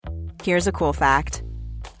Here's a cool fact.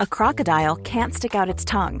 A crocodile can't stick out its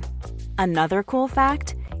tongue. Another cool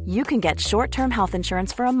fact, you can get short-term health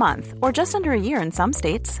insurance for a month or just under a year in some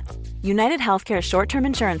states. United Healthcare short-term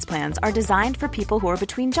insurance plans are designed for people who are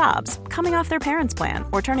between jobs, coming off their parents' plan,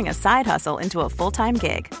 or turning a side hustle into a full-time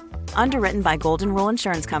gig. Underwritten by Golden Rule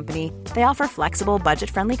Insurance Company, they offer flexible,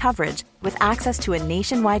 budget-friendly coverage with access to a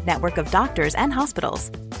nationwide network of doctors and hospitals.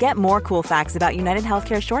 Get more cool facts about United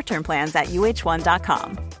Healthcare short-term plans at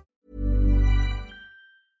uh1.com.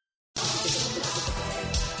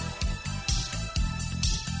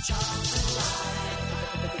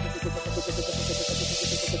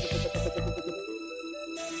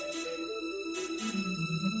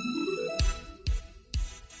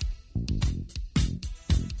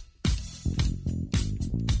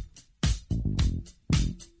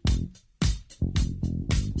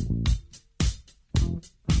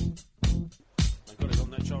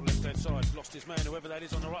 Lost his man, whoever that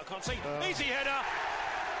is on the right, can't see. Easy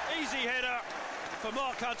header for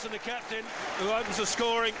Mark Hudson, the captain, who opens the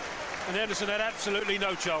scoring, and Henderson had absolutely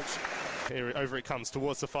no chance. Here over it comes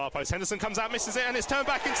towards the far post. Henderson comes out, misses it, and it's turned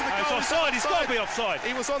back into the goal. It's offside. He's got to be offside.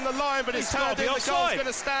 He was on the line, but it's turned in. The goal's going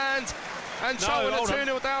to stand. And Charlton are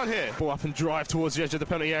 2-0 down here. Ball up and drive towards the edge of the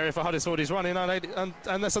penalty area for Huddersfield. He's running, and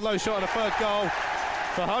that's a low shot and a third goal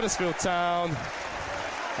for Huddersfield Town.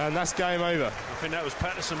 And that's game over. I think that was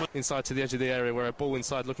Patterson. Inside to the edge of the area, where a ball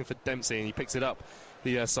inside looking for Dempsey, and he picks it up.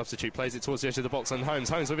 The substitute plays it towards the edge of the box, and Holmes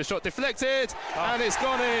with a shot deflected, and it's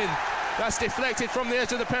gone in. That's deflected from the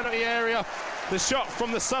edge of the penalty area. The shot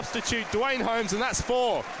from the substitute, Dwayne Holmes, and that's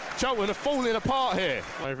 4. Charlton are falling apart here.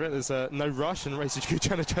 Over it, there's no rush, and Racing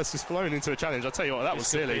Kuchana just has flown into a challenge. I'll tell you what, that was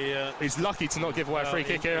silly. He's lucky to not give away a free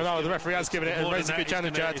kick here. No, the referee has given it, and Racing Kuchana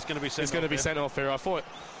is going to be sent off here. I thought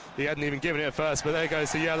he hadn't even given it at first, but there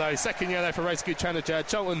goes the yellow. Second yellow for Racing Kuchana.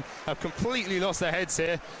 Charlton have completely lost their heads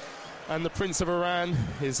here, and the Prince of Iran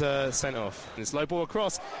is sent off. It's low ball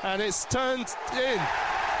across, and it's turned in.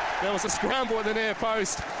 There was a scramble at the near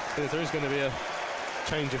post. There is going to be a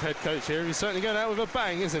change of head coach here. He's certainly going out with a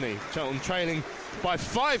bang, isn't he? Charlton trailing by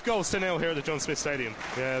 5-0 here at the John Smith Stadium.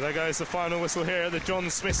 Yeah, there goes the final whistle here at the John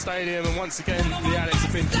Smith Stadium, and once again the Addicts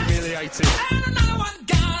have been humiliated.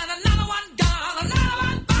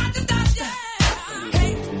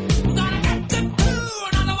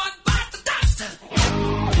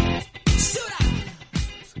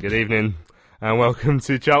 Good evening and welcome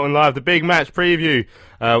to Charlton Live, the big match preview,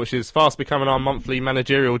 which is fast becoming our monthly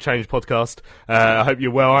managerial change podcast. I hope you're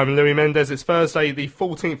well. I'm Louis Mendes. It's Thursday, the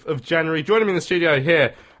 14th of January. Joining me in the studio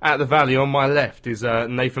here at the Valley on my left is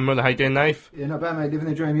Nathan Muller. How you doing, Nath? Yeah, not bad, mate. Living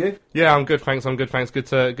the dream, you? Yeah, I'm good, thanks. Good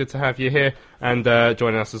to have you here and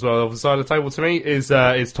joining us as well. Over the side of the table to me is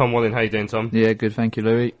Tom Walling. How you doing, Tom? Yeah, good. Thank you,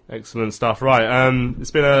 Louis. Excellent stuff. Right, it's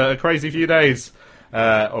been a crazy few days.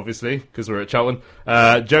 Obviously, because we're at Charlton.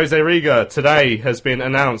 Jose Riga today has been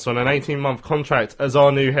announced on an 18-month contract as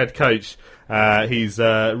our new head coach. He's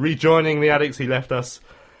rejoining the Addicts. He left us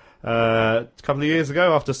a couple of years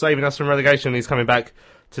ago after saving us from relegation. He's coming back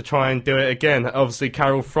to try and do it again. Obviously,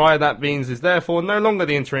 Carol Fry, that means, is therefore no longer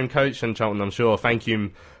the interim coach, and Charlton, I'm sure, thank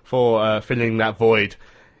him for filling that void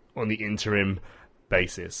on the interim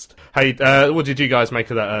basis. Hey, what did you guys make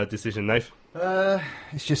of that decision, Nath?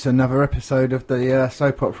 It's just another episode of the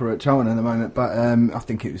soap opera at Charlton at the moment, but I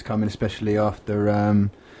think it was coming, especially after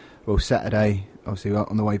Saturday. Obviously,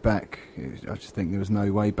 on the way back, I just think there was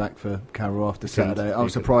no way back for Carroll after Saturday. I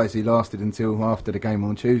was surprised he lasted until after the game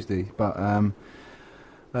on Tuesday, but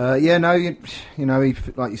you know, he,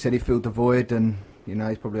 like you said, he filled the void, and you know,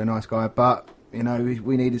 he's probably a nice guy, but you know,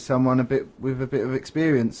 we needed someone with a bit of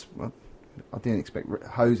experience. Well, I didn't expect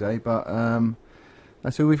Jose, but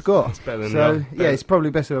that's who we've got. It's better than so yeah, it's probably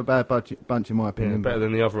best of a bad bunch in my opinion. Yeah, better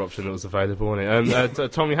than the other option that was available, wasn't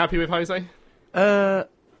it? Tom, you happy with Jose?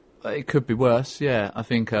 It could be worse. Yeah, I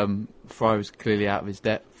think Fry was clearly out of his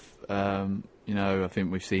depth. You know, I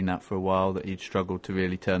think we've seen that for a while, that he'd struggled to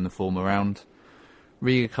really turn the form around.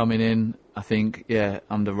 Riga coming in, I think, yeah,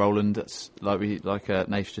 under Roland, that's like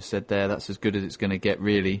Nath just said there, that's as good as it's going to get,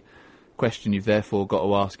 really. Question you've therefore got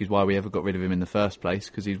to ask is why we ever got rid of him in the first place,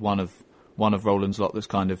 because he's one of Roland's lot that's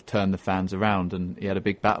kind of turned the fans around, and he had a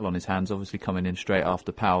big battle on his hands, obviously coming in straight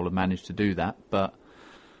after Powell and managed to do that. But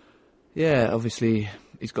yeah, obviously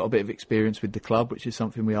he's got a bit of experience with the club, which is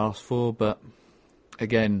something we asked for. But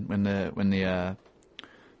again, when the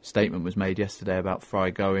statement was made yesterday about Fry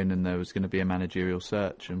going and there was going to be a managerial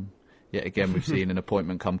search, and yet again we've seen an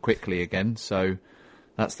appointment come quickly again. So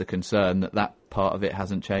that's the concern, that part of it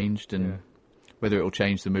hasn't changed, and whether it will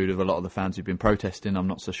change the mood of a lot of the fans who've been protesting, I'm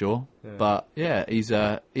not so sure. Yeah. But yeah, he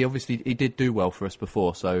did do well for us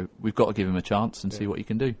before, so we've got to give him a chance and see what he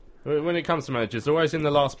can do. When it comes to managers, they're always in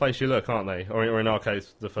the last place you look, aren't they? Or in our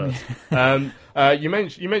case, the first. You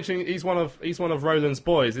mentioned he's one of Roland's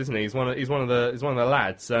boys, isn't he? He's one of the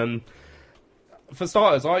lads. For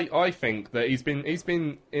starters, I think that he's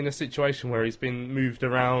been in a situation where he's been moved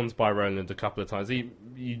around by Roland a couple of times.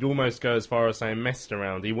 You'd almost go as far as saying messed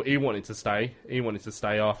around. He wanted to stay. He wanted to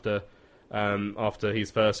stay after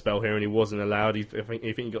his first spell here, and he wasn't allowed.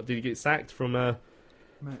 Did he get sacked from a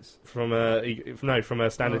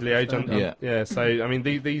standard Liège? Yeah. So I mean,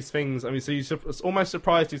 these things. I mean, so you're almost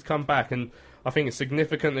surprised he's come back, and I think it's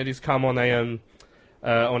significant that he's come on an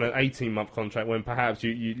 18-month contract when perhaps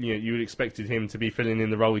you would expected him to be filling in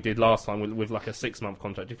the role he did last time with like a 6-month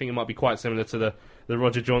contract. Do you think it might be quite similar to the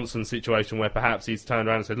Roger Johnson situation where perhaps he's turned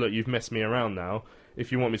around and said, "Look, you've messed me around now.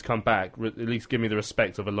 If you want me to come back, at least give me the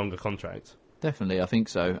respect of a longer contract." Definitely, I think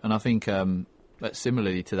so, and I think. But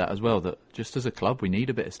similarly to that as well, that just as a club we need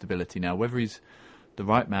a bit of stability now. Whether he's the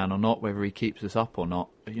right man or not, whether he keeps us up or not,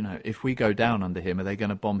 if we go down under him, are they going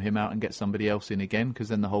to bomb him out and get somebody else in again? Because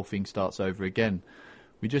then the whole thing starts over again.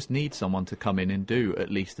 We just need someone to come in and do at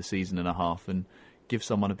least a season and a half and give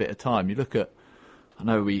someone a bit of time. You look at, I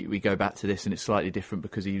know we go back to this and it's slightly different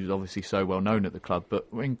because he was obviously so well known at the club,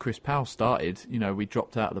 but when Chris Powell started, we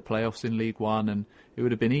dropped out of the playoffs in League One, and it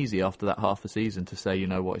would have been easy after that half a season to say,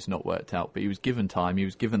 it's not worked out. But he was given time, he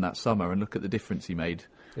was given that summer, and look at the difference he made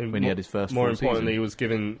when he had his first full season. More importantly, he was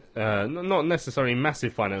given not necessarily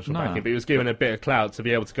massive financial backing, but he was given a bit of clout to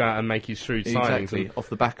be able to go out and make his shrewd signings. Exactly, off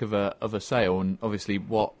the back of a sale, and obviously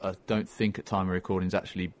what I don't think at time of recording has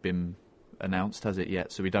actually been announced, has it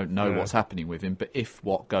yet? So we don't know what's happening with him. But if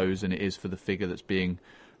what goes, and it is for the figure that's being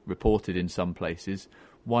reported in some places,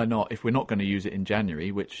 why not? If we're not going to use it in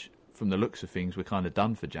January, which from the looks of things we're kind of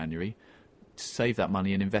done for January, save that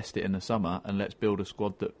money and invest it in the summer, and let's build a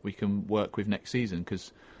squad that we can work with next season.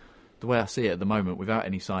 Because the way I see it at the moment, without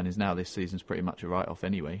any signings now, this season's pretty much a write-off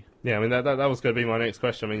anyway. Yeah, I mean that was going to be my next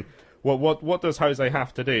question. I mean, what does Jose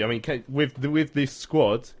have to do? I mean, with this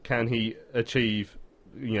squad, can he achieve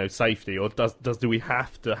safety, or do we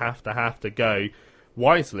have to go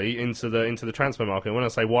wisely into the transfer market? And when I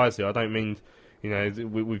say wisely, I don't mean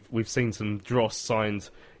we've seen some dross signed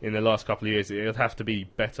in the last couple of years. It'd have to be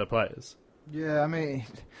better players. Yeah, I mean,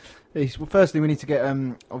 firstly we need to get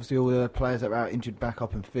obviously all the players that are out injured back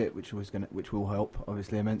up and fit, which will help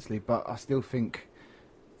obviously immensely. But I still think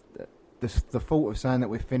that the thought of saying that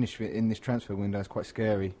we're finished in this transfer window is quite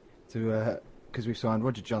scary. Because we've signed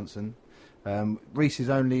Roger Johnson. Reece is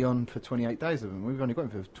only on for 28 days of them. We've only got him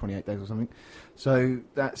for 28 days or something. So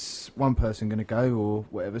that's one person going to go or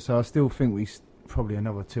whatever. So I still think we probably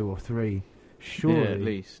another 2 or 3. Surely. Yeah, at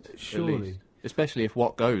least. Especially if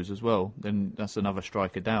Watt goes as well, then that's another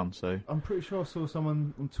striker down. So I'm pretty sure I saw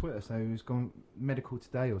someone on Twitter say he was gone medical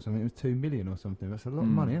today or something. It was 2 million or something. That's a lot of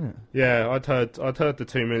money, isn't it? Yeah, I'd heard the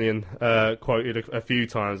 2 million quoted a few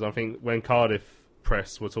times. I think when Cardiff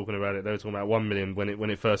press were talking about it, they were talking about 1 million when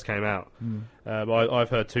it first came out. But I've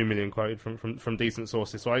heard 2 million quoted from decent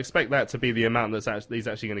sources, so I expect that to be the amount he's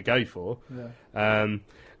actually going to go for. Yeah.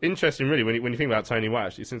 Interesting, really, when you think about Tony Watt,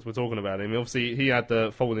 actually, since we're talking about him. Obviously, he had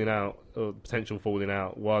the potential falling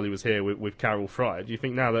out while he was here with Carroll Fry. Do you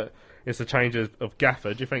think now that it's a change of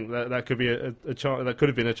gaffer, do you think that could be a chance, that could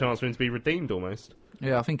have been a chance for him to be redeemed almost?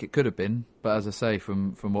 Yeah, I think it could have been, but as I say,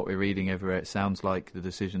 from what we're reading everywhere, it sounds like the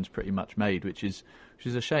decision's pretty much made, which is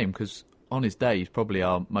a shame, because on his day he's probably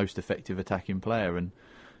our most effective attacking player, and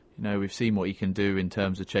we've seen what he can do in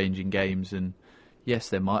terms of changing games. And yes,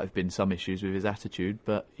 there might have been some issues with his attitude,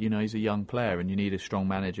 but he's a young player, and you need a strong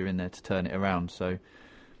manager in there to turn it around. So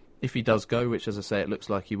if he does go, which as I say it looks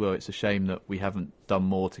like he will, it's a shame that we haven't done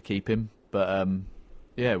more to keep him. But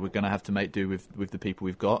yeah, we're going to have to make do with the people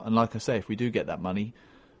we've got. And like I say, if we do get that money,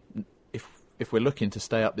 if we're looking to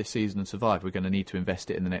stay up this season and survive, we're going to need to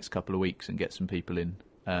invest it in the next couple of weeks and get some people in.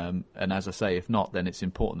 And as I say, if not, then it's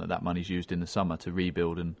important that money's used in the summer to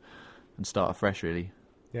rebuild and start afresh, really.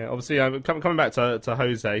 Yeah, obviously, coming back to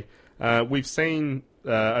Jose, we've seen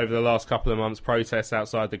over the last couple of months protests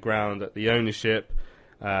outside the ground at the ownership,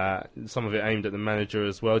 some of it aimed at the manager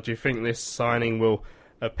as well. Do you think this signing will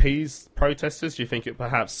appease protesters? Do you think it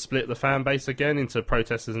perhaps split the fan base again into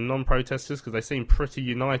protesters and non-protesters? Because they seem pretty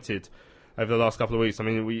united over the last couple of weeks. I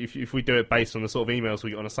mean, if we do it based on the sort of emails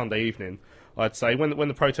we got on a Sunday evening, I'd say when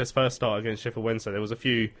the protests first started against Sheffield Wednesday, there was a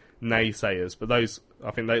few naysayers, but those,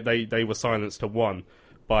 I think they were silenced to one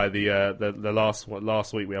by the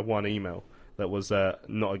last week. We had one email that was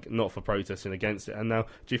not for protesting against it. And now,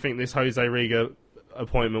 do you think this Jose Riga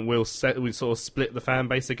appointment will sort of split the fan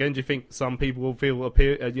base again? Do you think some people will feel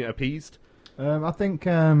appeased? I think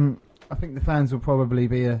the fans will probably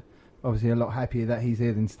be a obviously a lot happier that he's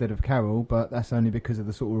here instead of Carroll, but that's only because of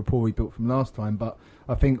the sort of rapport he built from last time. But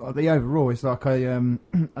I think the overall, it's like I don't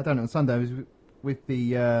know, on Sunday, it was with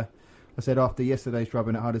the, I said after yesterday's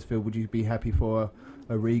drubbing at Huddersfield, would you be happy for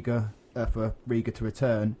Riga to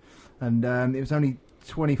return? And it was only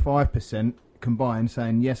 25% combined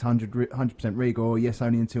saying yes, 100% Riga, or yes,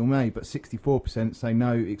 only until May, but 64% say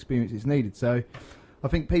no, experience is needed. So I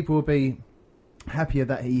think people will be happier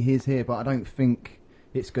that he is here, but I don't think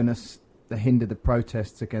it's going to hinder the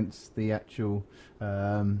protests against the actual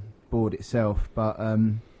board itself. But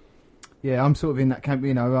yeah, I'm sort of in that camp.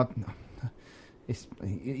 You know,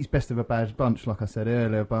 he's best of a bad bunch, like I said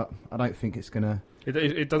earlier, but I don't think it's going to.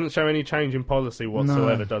 It doesn't show any change in policy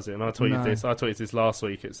whatsoever, does it? And I tweeted this last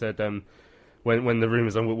week. It said when the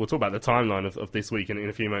rumours, and we'll talk about the timeline of this week in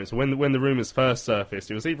a few moments. When the rumours first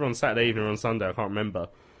surfaced, it was either on Saturday evening or on Sunday, I can't remember,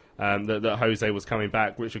 that Jose was coming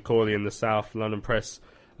back. Richard Corley in the South London Press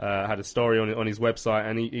had a story on his website,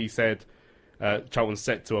 and he said Charlton's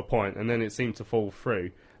set to a point, and then it seemed to fall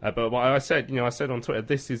through. But I said on Twitter,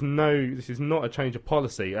 this is not a change of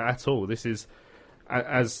policy at all. This is,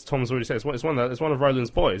 as Tom's already said, it's one of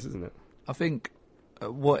Roland's boys, isn't it? I think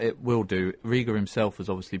what it will do, Riga himself has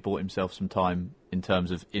obviously bought himself some time in terms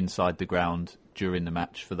of inside the ground during the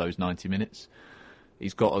match for those 90 minutes.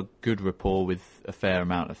 He's got a good rapport with a fair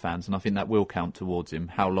amount of fans, and I think that will count towards him.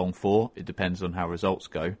 How long for? It depends on how results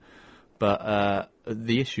go. But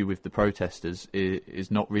the issue with the protesters is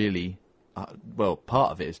not really... well,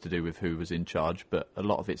 part of it is to do with who was in charge, but a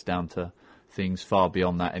lot of it's down to things far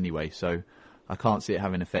beyond that anyway. So I can't see it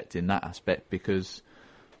having an effect in that aspect because,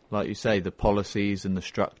 like you say, the policies and the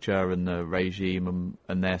structure and the regime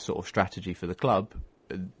and their sort of strategy for the club,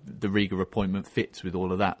 the Riga appointment fits with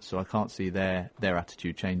all of that. So I can't see their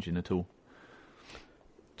attitude changing at all.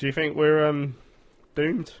 Do you think we're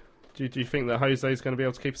doomed? Do you think that Jose is going to be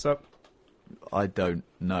able to keep us up? I don't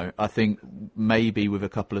know. I think maybe with a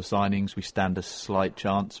couple of signings we stand a slight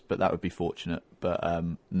chance, but that would be fortunate. But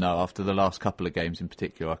no, after the last couple of games in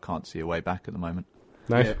particular, I can't see a way back at the moment.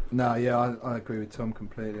 No? Yeah, I agree with Tom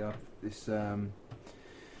completely.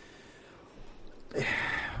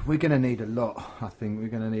 We're going to need a lot. I think we're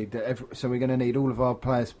going to need so we're going to need all of our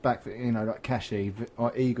players back. You know, like Kashi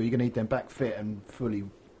or Eagle. You're going to need them back fit and fully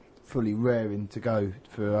raring to go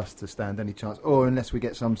for us to stand any chance. Or unless we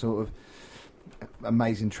get some sort of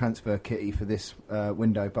amazing transfer kitty for this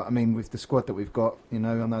window. But I mean, with the squad that we've got, you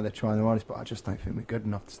know, I know they're trying their hardest, but I just don't think we're good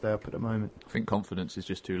enough to stay up at the moment. I think confidence is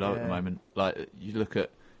just too low at the moment. Like, you look at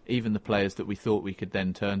even the players that we thought we could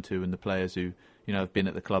then turn to, and the players who, you know, have been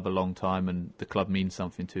at the club a long time and the club means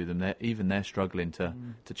something to them. They're struggling to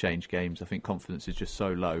change games. I think confidence is just so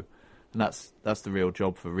low, and that's the real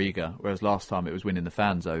job for Riga. Whereas last time it was winning the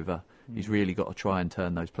fans over. He's really got to try and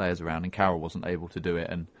turn those players around, and Carroll wasn't able to do it,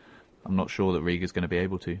 and I'm not sure that Riga's going to be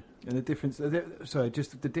able to. And the difference,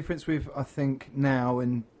 just the difference with, I think, now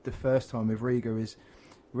and the first time with Riga is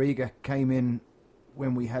Riga came in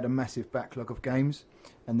when we had a massive backlog of games,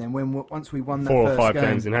 and then once we won that 4 first or 5 game,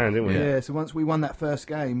 games in hand, didn't we? Yeah, so once we won that first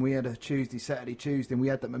game, we had a Saturday, and we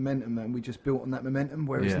had that momentum, and we just built on that momentum,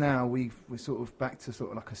 whereas now we're sort of back to sort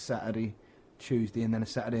of like a Saturday, Tuesday, and then a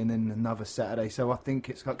Saturday, and then another Saturday. So I think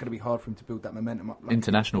it's going to be hard for him to build that momentum up. Like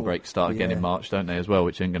international breaks start again in March, don't they, as well,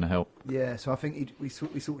 which ain't going to help. Yeah, so I think we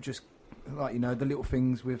sort of just, like, you know, the little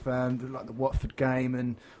things with like the Watford game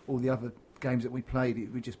and all the other games that we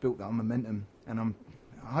played, we just built that on momentum, and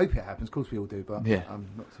I hope it happens. Of course we all do, but I'm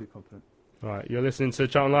not too confident. All right, you're listening to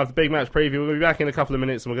Charlton Live, the big match preview. We'll be back in a couple of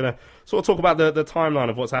minutes, and we're going to sort of talk about the timeline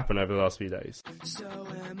of what's happened over the last few days. So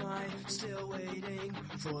am I still waiting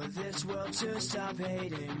for this world to stop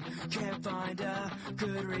hating? Can't find a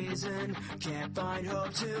good reason, can't find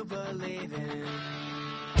hope to believe in.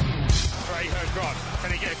 Trejo Grant,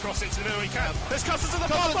 can he get across into the middle? He can. There's Cousins at the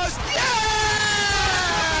far post. Yeah!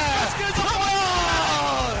 Come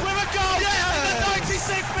on! With a goal in the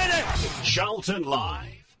 96th minute. Charlton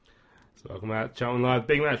Live. So welcome back, Charlton Live,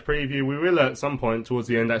 big match preview. We will at some point towards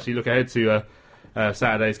the end actually look ahead to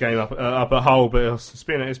Saturday's game up at Hull, but it's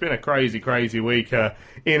been a crazy week in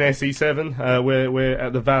SE7. We're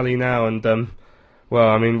at the Valley now, and well,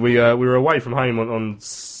 I mean we were away from home on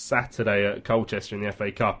Saturday at Colchester in the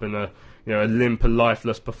FA Cup, and a limp and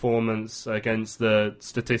lifeless performance against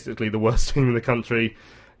statistically the worst team in the country,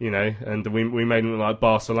 you know, and we made them look like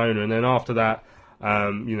Barcelona, and then after that.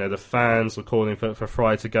 The fans were calling for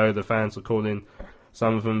Fry to go. The fans were calling,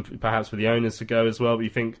 some of them perhaps for the owners to go as well. But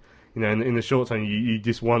you think, you know, in the short term, you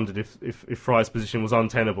just wondered if Fry's position was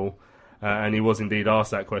untenable. And he was indeed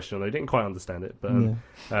asked that question, although he didn't quite understand it. But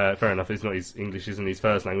fair enough, it's not his English isn't his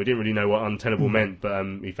first language. He didn't really know what untenable meant, but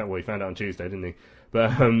he found out on Tuesday, didn't he?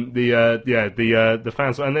 But the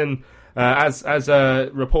fans, and then as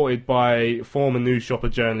reported by former news shopper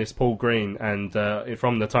journalist Paul Green and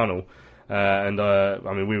from the tunnel, I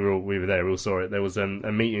mean we were there, we all saw it. There was a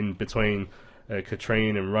meeting between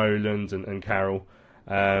Katrine and Roland and Carroll.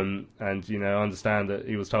 And I understand that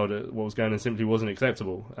he was told that what was going on simply wasn't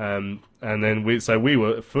acceptable. And then we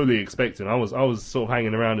were fully expecting. I was sort of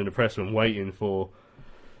hanging around in the press room waiting for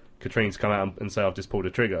Katrine to come out and say I've just pulled a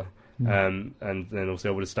trigger. And then obviously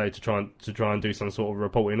I would have stayed to try and do some sort of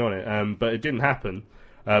reporting on it. But it didn't happen.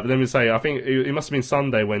 But then we say I think it must have been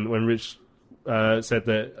Sunday when Rich said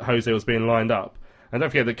that Jose was being lined up. And don't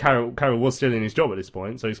forget that Carroll was still in his job at this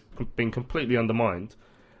point, so he's been completely undermined.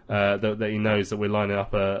 That he knows that we're lining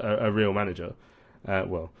up a real manager.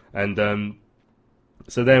 So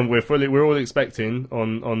then we're all expecting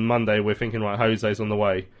on Monday. We're thinking, right, Jose's on the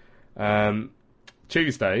way.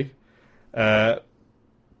 Tuesday.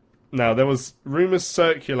 Now there was rumours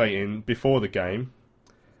circulating before the game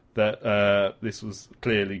that this was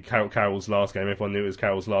clearly Carroll's last game. Everyone knew it was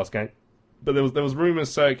Carroll's last game, but there was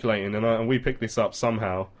rumours circulating, and we picked this up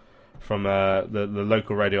somehow from the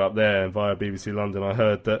local radio up there via BBC London. I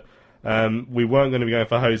heard that we weren't going to be going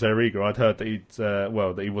for Jose Riga. I'd heard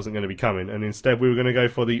that that he wasn't going to be coming, and instead we were going to go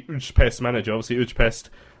for the Ujpest manager. Obviously, Ujpest,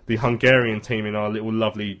 the Hungarian team in our little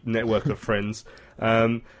lovely network of friends.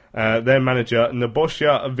 Their manager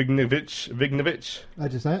Nebojša Vignovic.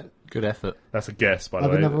 How'd you say it? Good effort. That's a guess, by the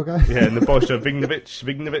way. Another go? Yeah, Nebojša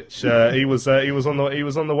Vignovic. He was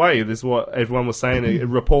on the way. This is what everyone was saying. It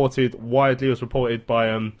widely was reported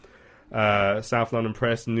by South London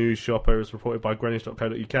Press, News Shopper. It was reported by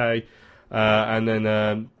Greenwich.co.uk, and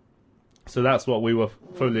then so that's what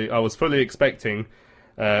I was fully expecting,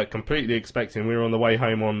 completely expecting. We were on the way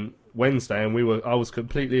home on Wednesday, and I was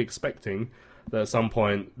completely expecting that at some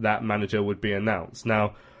point that manager would be announced.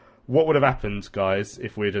 Now, what would have happened, guys,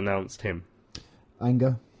 if we'd announced him?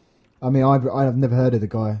 Anger. I mean, I've never heard of the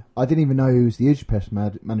guy. I didn't even know he was the Ujpest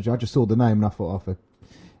manager. I just saw the name and I thought,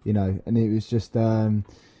 and it was just,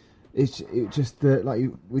 like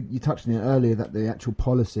you touched on it earlier, that the actual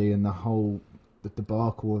policy and the whole the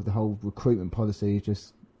debacle of the whole recruitment policy is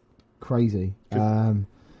just crazy.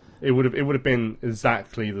 It would have been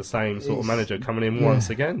exactly the same sort of manager coming in once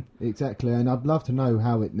again. Exactly, and I'd love to know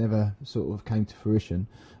how it never sort of came to fruition.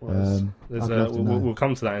 We'll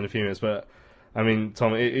come to that in a few minutes, but I mean,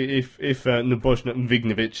 Tom, if Nebojša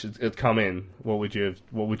Vignovic had come in, what would you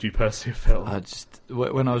personally have felt?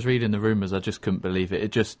 When I was reading the rumours, I just couldn't believe it.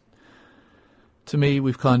 It just, to me,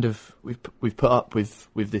 we've put up with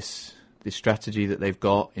this strategy that they've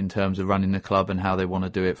got in terms of running the club and how they want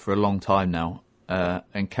to do it for a long time now.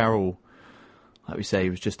 And Carroll, like we say, he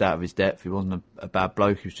was just out of his depth. He wasn't a bad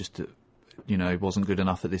bloke. He was just, he wasn't good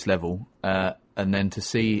enough at this level. And then to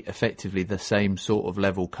see effectively the same sort of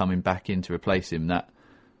level coming back in to replace him, that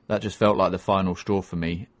just felt like the final straw for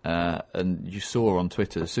me. And you saw on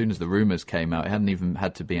Twitter, as soon as the rumours came out, it hadn't even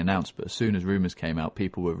had to be announced, but as soon as rumours came out,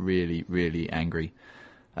 people were really, really angry.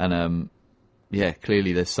 And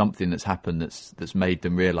clearly there's something that's happened that's made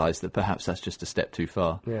them realise that perhaps that's just a step too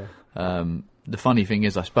far. Yeah. The funny thing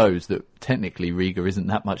is, I suppose, that technically Riga isn't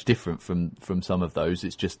that much different from some of those.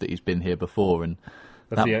 It's just that he's been here before, and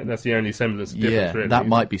that's the only semblance of difference. Really, that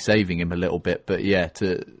might be saving him a little bit. But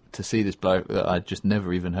to see this bloke that I'd just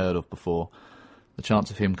never even heard of before, the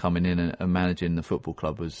chance of him coming in and managing the football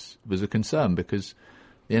club was a concern, because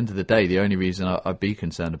at the end of the day, the only reason I'd be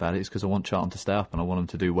concerned about it is because I want Charlton to stay up and I want them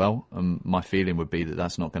to do well. And my feeling would be that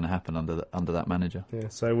that's not going to happen under that manager. Yeah.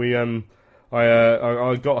 So we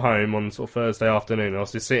I got home on sort of Thursday afternoon. I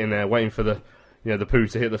was just sitting there waiting for the poo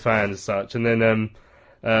to hit the fan as such, and then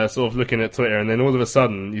sort of looking at Twitter, and then all of a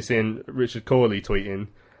sudden you're seeing Richard Corley tweeting,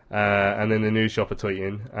 and then the News Shopper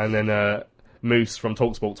tweeting, and then Moose from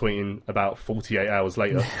TalkSport tweeting about 48 hours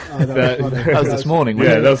later. That was this morning.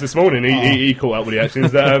 Yeah, that was this morning. He caught up with the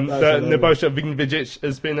actions. That Nebojša Vignovic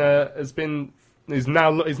is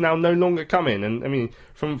now no longer coming, and I mean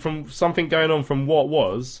from something going on from what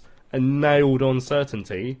was a nailed-on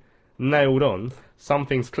certainty,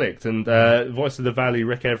 something's clicked, and Voice of the Valley,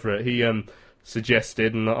 Rick Everett, he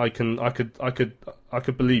suggested, and I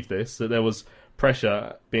could believe this, that there was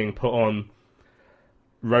pressure being put on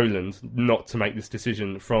Roland not to make this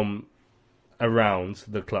decision from around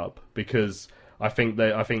the club, because I think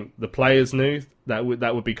the players knew that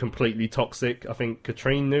would be completely toxic. I think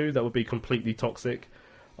Katrine knew that would be completely toxic.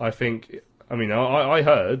 I heard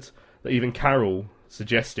that even Carroll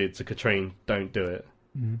suggested to Katrine, don't do it.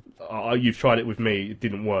 You've tried it with me, it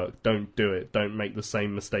didn't work. Don't do it. Don't make the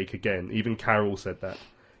same mistake again. Even Carroll said that.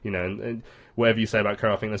 And whatever you say about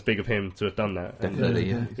Carroll, I think that's big of him to have done that.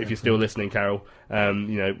 Definitely, And, if you're still listening, Carroll,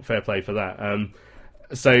 fair play for that.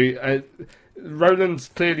 Roland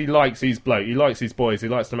clearly likes his bloke. He likes his boys. He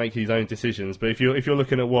likes to make his own decisions. But if you're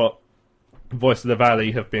looking at what Voice of the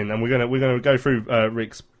Valley have been, and we're gonna go through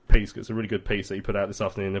Rick's piece, 'cause it's a really good piece that he put out this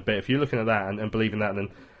afternoon in a bit. If you're looking at that and believing that, then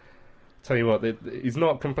tell you what, he's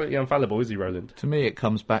not completely infallible, is he, Roland? To me, it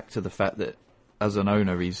comes back to the fact that as an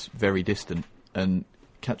owner, he's very distant, and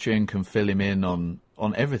Katrin can fill him in on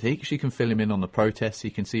everything. She can fill him in on the protests.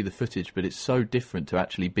 He can see the footage, but it's so different to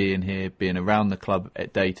actually being here, being around the club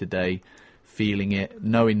day to day, feeling it,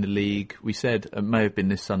 knowing the league. We said, it may have been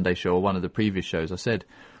this Sunday show or one of the previous shows, I said,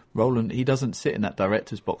 Roland, he doesn't sit in that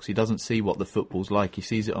director's box. He doesn't see what the football's like. He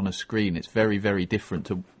sees it on a screen. It's very, very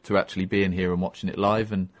different to actually being here and watching it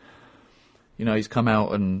live. And he's come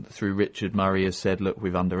out and through Richard Murray has said, look,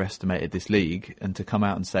 we've underestimated this league. And to come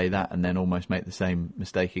out and say that and then almost make the same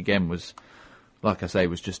mistake again was, like I say,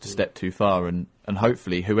 was just a step too far. And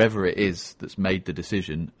hopefully whoever it is that's made the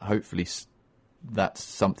decision, hopefully that's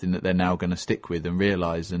something that they're now going to stick with and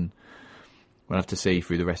realise. And we'll have to see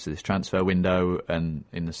through the rest of this transfer window and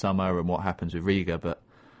in the summer and what happens with Riga. But,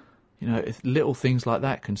 if little things like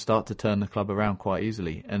that can start to turn the club around quite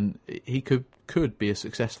easily. And he could be a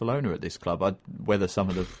successful owner at this club. Whether some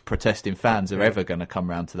of the protesting fans are ever going to come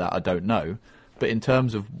round to that, I don't know. But in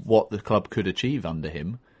terms of what the club could achieve under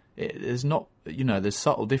him, there's not, there's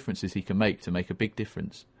subtle differences he can make to make a big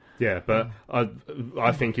difference. Yeah, but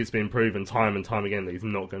I think it's been proven time and time again that he's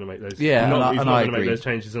not going to make those. Yeah, he's not going to agree. make those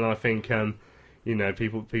changes. And I think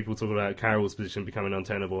people talk about Carroll's position becoming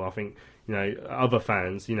untenable. I think other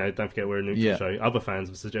fans. Don't forget we're a neutral show. Other fans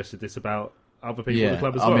have suggested this about other people in the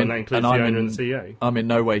club as well, and that includes the owner and the CEO. I'm in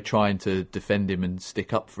no way trying to defend him and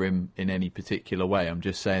stick up for him in any particular way. I'm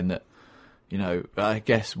just saying that. I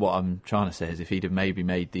guess what I'm trying to say is if he'd have maybe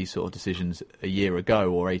made these sort of decisions a year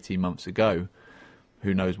ago or 18 months ago,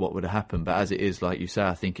 who knows what would have happened. But as it is, like you say,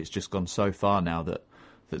 I think it's just gone so far now that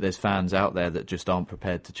there's fans out there that just aren't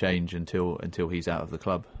prepared to change until he's out of the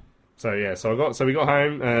club. So we got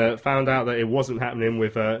home, found out that it wasn't happening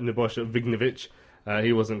with Nebojša Vignovic.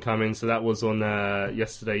 He wasn't coming, so that was on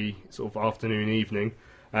yesterday sort of afternoon, evening.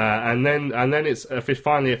 And then it's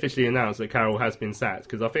finally officially announced that Carroll has been sacked,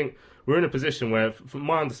 because I think we're in a position where, from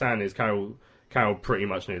my understanding, is Carroll pretty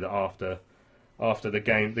much knew that after the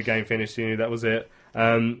game finished, he knew that was it.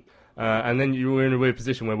 And then you were in a weird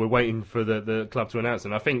position where we're waiting for the club to announce it.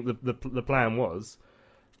 And I think the plan was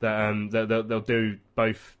that they'll do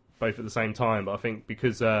both at the same time. But I think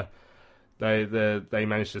because they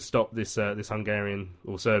managed to stop this Hungarian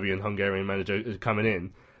or Serbian-Hungarian manager coming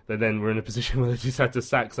in, then we're in a position where they just had to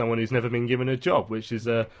sack someone who's never been given a job, which is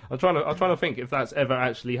I'm trying to think if that's ever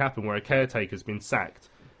actually happened, where a caretaker's been sacked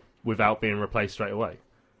without being replaced straight away.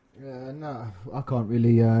 No, I can't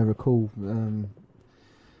really recall.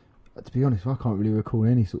 To be honest, I can't really recall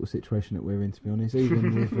any sort of situation that we're in. To be honest,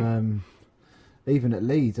 even with even at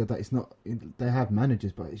Leeds, it's not. They have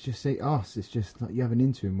managers, but it's just It's just like you have an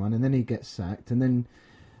interim one, and then he gets sacked, and then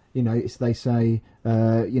they say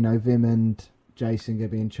Wim and Jason going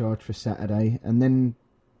to be in charge for Saturday, and then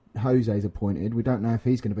Jose's appointed. We don't know if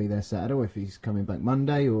he's going to be there Saturday or if he's coming back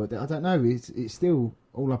Monday, or I don't know. It's still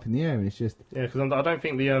all up in the air, and it's just because I don't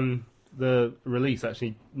think the release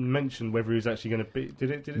actually mentioned whether he was actually going to be.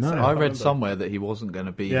 Did it? No, say? I read somewhere that he wasn't going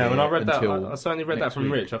to be. Yeah, when I read that, I certainly read that from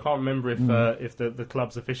week. Rich. I can't remember if the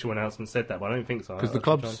club's official announcement said that, but I don't think so.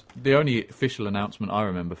 Because the only official announcement I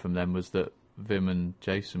remember from them was that Wim and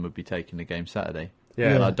Jason would be taking the game Saturday.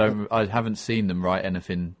 Yeah, and I haven't seen them write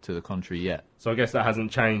anything to the contrary yet. So I guess that hasn't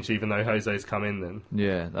changed, even though Jose's come in. Then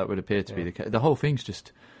yeah, that would appear to be the case. The whole thing's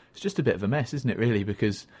just a bit of a mess, isn't it? Really,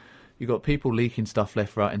 because you've got people leaking stuff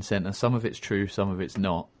left, right, and centre. Some of it's true, some of it's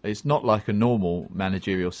not. It's not like a normal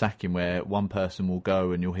managerial sacking where one person will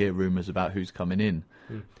go and you'll hear rumours about who's coming in.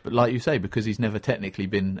 But like you say, because he's never technically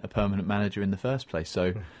been a permanent manager in the first place,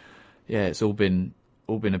 so yeah, it's all been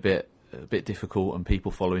a bit difficult, and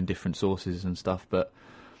people following different sources and stuff. But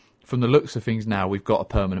from the looks of things now, we've got a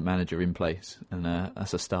permanent manager in place, and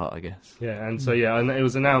that's a start, I guess. Yeah, and so and it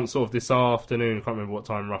was announced sort of this afternoon. I can't remember what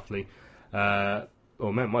time roughly. Or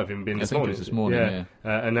it might have even been this morning. I think it was this morning,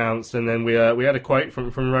 yeah. Announced, and then we had a quote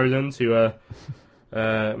from Roland, who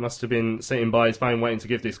must have been sitting by his phone waiting to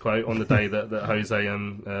give this quote on the day that Jose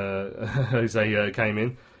came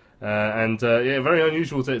in. Very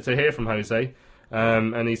unusual to hear from Jose.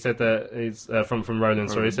 And he said that it's from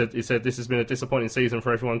Roland. So he said this has been a disappointing season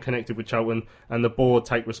for everyone connected with Charlton, and the board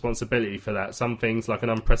take responsibility for that. Some things, like an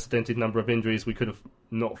unprecedented number of injuries, we could have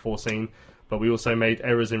not foreseen, but we also made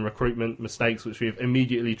errors in recruitment, mistakes which we have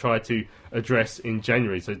immediately tried to address in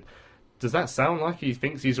January. So does that sound like he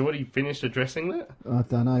thinks he's already finished addressing that? I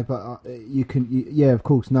don't know, but yeah, of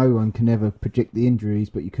course, no one can ever predict the injuries,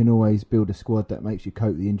 but you can always build a squad that makes you cope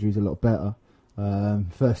with the injuries a lot better.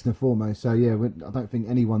 First and foremost. So yeah, I don't think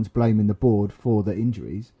anyone's blaming the board for the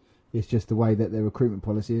injuries. It's just the way that their recruitment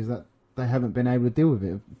policy is that they haven't been able to deal with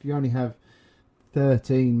it. If you only have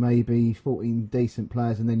 13, maybe 14 decent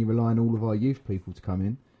players, and then you rely on all of our youth people to come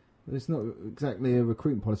in, it's not exactly a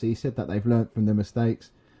recruitment policy. He said that they've learnt from their mistakes,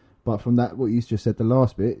 but from that, what you just said, the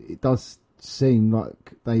last bit, it does seem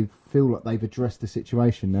like they feel like they've addressed the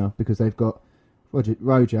situation now, because they've got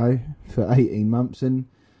Rojo for 18 months and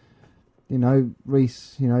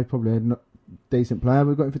Reece, probably a decent player.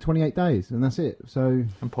 We've got him for 28 days, and that's it. So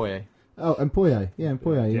And Poyet. Oh, and Poyet,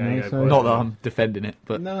 Poyet. So not that I'm defending it,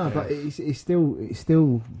 but but it's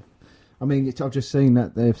still. I mean, I've just seen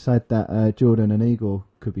that they've said that Jordan and Igor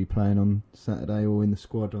could be playing on Saturday or in the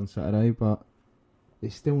squad on Saturday, but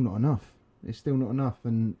it's still not enough.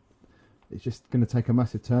 And it's just going to take a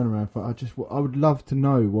massive turnaround. I would love to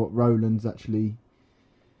know what Roland's actually.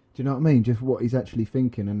 Do you know what I mean? Just what he's actually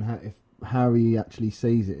thinking, and how he actually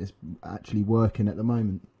sees it as actually working at the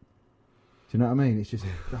moment. Do you know what I mean? It's just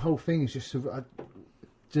the whole thing is just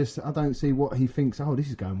I don't see what he thinks. Oh, this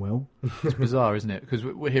is going well. It's bizarre, isn't it? Because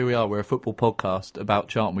here we are. We're a football podcast about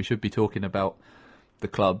Charlton. We should be talking about the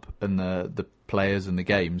club and the players and the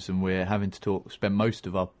games, and we're having to spend most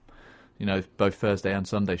of our, both Thursday and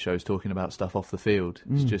Sunday shows talking about stuff off the field.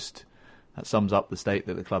 It's just. That sums up the state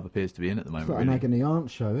that the club appears to be in at the moment. It's like an agony aunt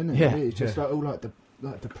show, isn't it? Yeah. It's just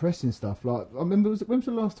like depressing stuff. Like I remember, when was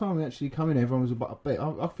the last time we actually come in? Everyone was about a bit.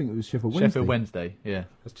 I think it was Sheffield Wednesday. Sheffield Wednesday, yeah.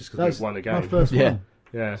 That's just because we won a game. My first one.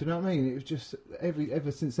 Yeah. Do you know what I mean? It was just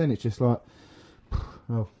ever since then. It's just like,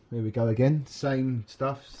 oh, here we go again. Same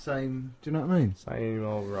stuff. Same. Do you know what I mean? Same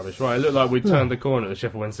old rubbish. Right. It looked like we'd turned the corner at the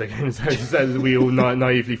Sheffield Wednesday game. So we all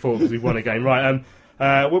naively thought because we've won a game. Right.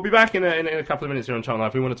 We'll be back in a couple of minutes here on Charlton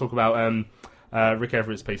Live. We want to talk about Rick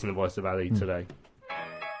Everett's piece in the Voice of the Valley today.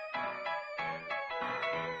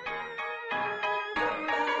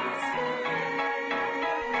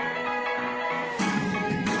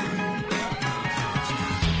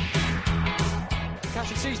 Catch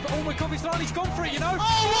and sees, but McCarthy's line, he's gone for it, Oh,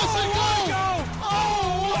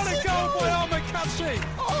 what a goal by Ahmed Katsi!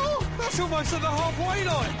 Oh, That's almost at the halfway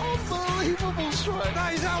line! unbelievable strike.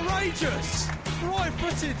 That is outrageous!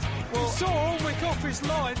 Right-footed, we saw McCarthy's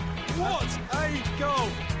line. What a goal!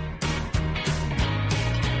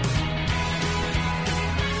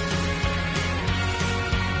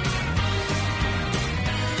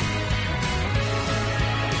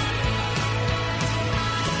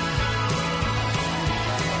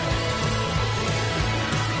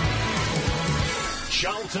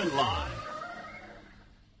 Charlton Live.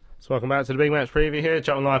 So welcome back to the Big Match Preview here,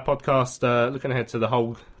 Charlton Live podcast. Looking ahead to the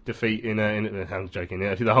whole defeat I'm joking.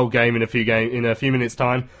 The whole game in a few minutes'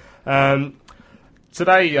 time.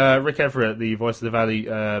 Today, Rick Everett, the Voice of the Valley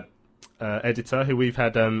editor, who we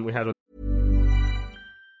had.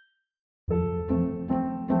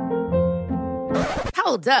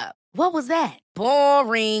 Hold up. What was that?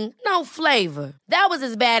 Boring. No flavor. That was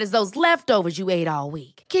as bad as those leftovers you ate all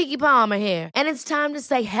week. Keke Palmer here, and it's time to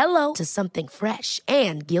say hello to something fresh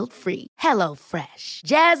and guilt-free. Hello Fresh.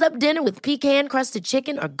 Jazz up dinner with pecan-crusted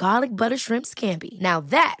chicken or garlic butter shrimp scampi. Now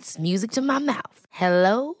that's music to my mouth.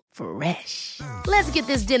 Hello Fresh. Let's get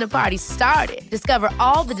this dinner party started. Discover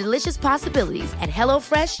all the delicious possibilities at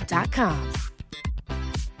HelloFresh.com.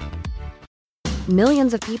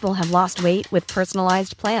 Millions of people have lost weight with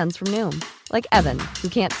personalized plans from Noom. Like Evan, who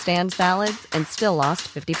can't stand salads and still lost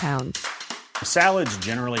 50 pounds. Salads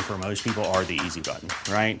generally for most people are the easy button,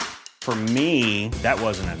 right? For me, that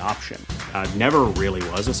wasn't an option. I never really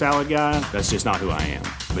was a salad guy. That's just not who I am.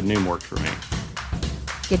 But Noom worked for me.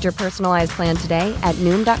 Get your personalized plan today at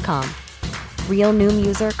Noom.com. Real Noom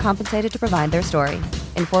user compensated to provide their story.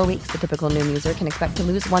 In 4 weeks, the typical Noom user can expect to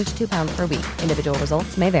lose 1 to 2 pounds per week. Individual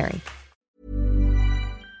results may vary.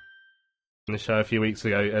 The show a few weeks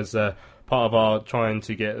ago as part of our trying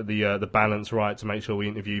to get the balance right to make sure we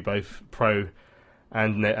interview both pro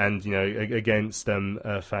and against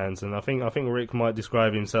fans, and I think Rick might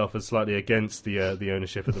describe himself as slightly against the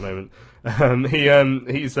ownership at the moment.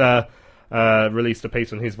 He's released a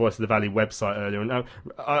piece on his Voice of the Valley website earlier, and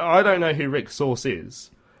I don't know who Rick's source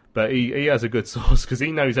is, but he has a good source because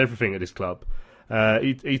he knows everything at this club.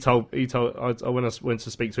 He told when I went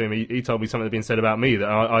to speak to him, he told me something had been said about me that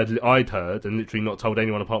I'd heard and literally not told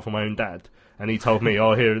anyone apart from my own dad. And he told me,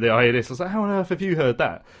 I hear this. I was like, how on earth have you heard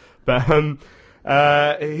that? But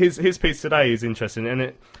his piece today is interesting,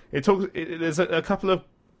 and there's a couple of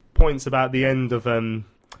points about the end of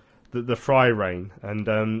the Fry reign,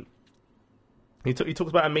 and he talks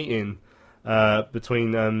about a meeting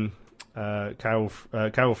between Carol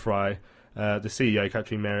Fry, the CEO,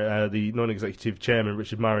 Katrine Merritt, the non-executive chairman,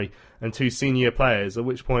 Richard Murray, and two senior players, at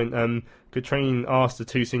which point Katrine asked the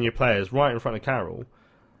two senior players right in front of Carol,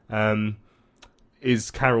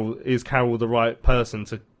 is Carol the right person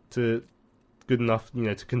to good enough,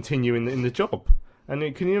 to continue in the job?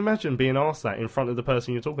 And can you imagine being asked that in front of the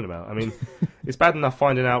person you're talking about? I mean, it's bad enough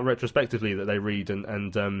finding out retrospectively that they read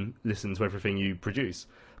and listen to everything you produce.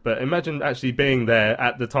 But imagine actually being there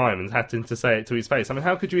at the time and having to say it to his face. I mean,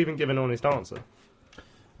 how could you even give an honest answer?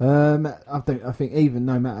 I think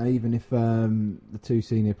even if the two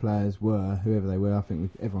senior players were whoever they were, I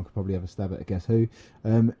think everyone could probably have a stab at a guess who.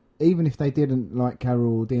 Even if they didn't like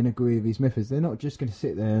Carroll or didn't agree with his methods, they're not just going to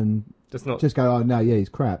sit there and just go, "Oh no, yeah, he's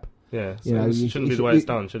crap." Yeah, so it shouldn't be the way it's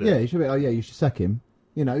done, should it? Yeah, it should be. Oh yeah, you should sack him.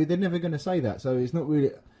 They're never going to say that. So it's not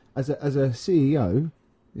really as a CEO.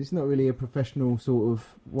 It's not really a professional sort of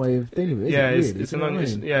way of dealing with it.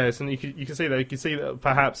 You can see that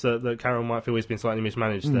perhaps that Carroll might feel he's been slightly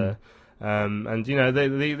mismanaged there. And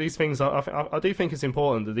these things I do think it's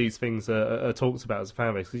important that these things are talked about as a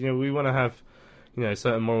fan base, because we want to have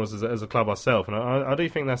certain morals as a club ourselves, and I do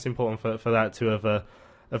think that's important for that to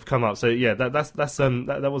have come up. So yeah,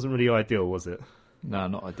 that wasn't really ideal, was it? No,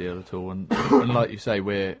 not ideal at all. And like you say,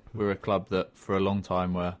 we're a club that for a long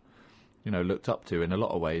time were looked up to in a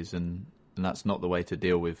lot of ways, and that's not the way to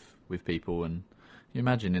deal with people. And you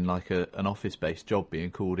imagine in like an office-based job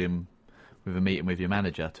being called in with a meeting with your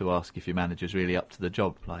manager to ask if your manager's really up to the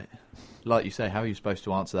job. Like you say, how are you supposed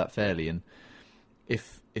to answer that fairly? And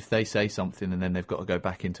if they say something and then they've got to go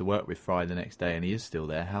back into work with Fry the next day and he is still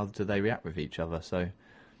there, how do they react with each other? So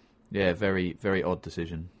yeah, very, very odd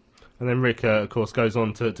decision. And then Rick, of course, goes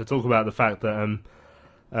on to talk about the fact that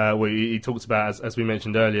he talks about, as we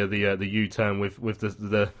mentioned earlier, the U-turn with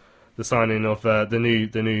the signing of the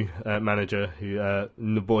new manager,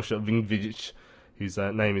 Nebojša Vignjević, whose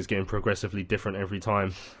name is getting progressively different every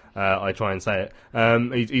time I try and say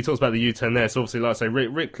it. He talks about the U-turn there. So obviously, like I say,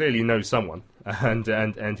 Rick clearly knows someone,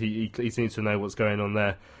 and he seems to know what's going on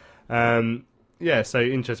there. So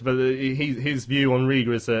interesting. But his view on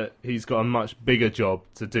Riga is that he's got a much bigger job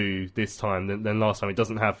to do this time than last time. He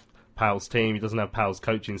doesn't have Pal's team, he doesn't have Pal's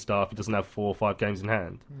coaching staff, he doesn't have 4 or 5 games in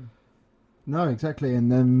hand. No, exactly.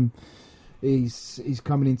 And he's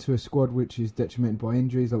coming into a squad which is detrimented by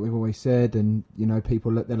injuries, like we've always said, and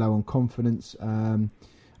people they're low on confidence.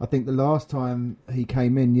 I think the last time he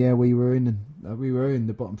came in, we were in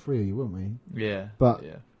the bottom 3, weren't we? Yeah. But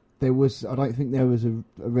I don't think there was a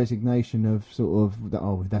resignation of sort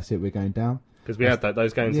of that's it, we're going down. Because we had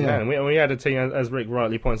those games in hand. We had a team, as Rick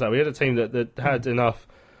rightly points out, we had a team that had enough,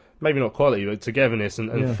 maybe not quality, but togetherness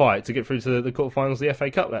and fight to get through to the quarterfinals of the FA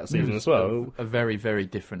Cup that season as well. A very, very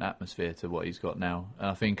different atmosphere to what he's got now. And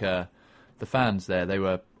I think the fans there, they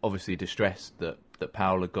were obviously distressed that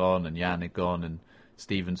Paul had gone and Jan had gone and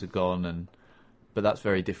Stevens had gone, but that's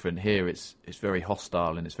very different here. It's very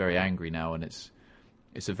hostile and it's very angry now, and it's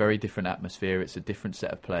a very different atmosphere. It's a different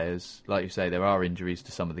set of players. Like you say, there are injuries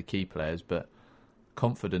to some of the key players, but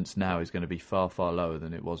confidence now is going to be far, far lower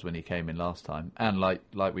than it was when he came in last time. And like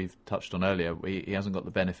we've touched on earlier, he hasn't got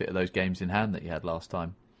the benefit of those games in hand that he had last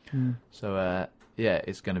time. So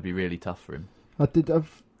it's going to be really tough for him.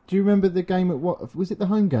 Do you remember the game at was it the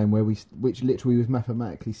home game which literally was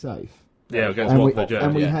mathematically safe? Yeah, against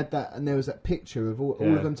Watford. We had that, and there was that picture of all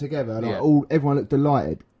of them together. Everyone looked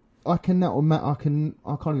delighted. I can't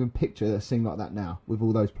even picture a scene like that now with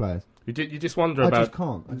all those players. You just wonder about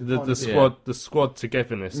the squad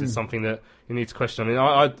togetherness is something that you need to question.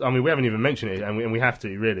 I mean, we haven't even mentioned it, and we have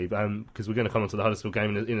to really, because we're going to come on to the Huddersfield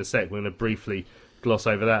game in a sec. We're going to briefly gloss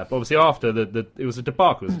over that. But obviously, after it was a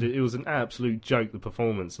debacle. It was an absolute joke, the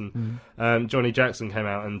performance. And Johnny Jackson came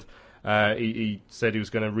out and he said he was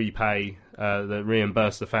going to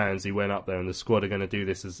reimburse the fans. He went up there, and the squad are going to do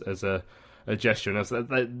this as a gesture,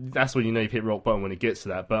 and that's when you've hit rock bottom when it gets to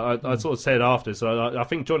that. But I sort of said after, so I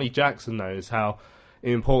think Johnny Jackson knows how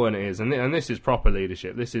important it is, and this is proper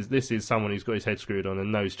leadership. This is someone who's got his head screwed on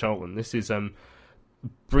and knows Charlton. This is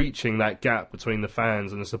breaching that gap between the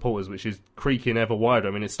fans and the supporters, which is creaking ever wider.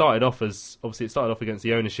 I mean, it started off against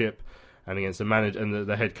the ownership and against the manager and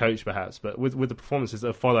the head coach, perhaps, but with the performances that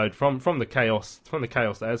have followed from the chaos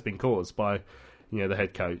that has been caused by the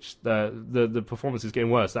head coach. The performance is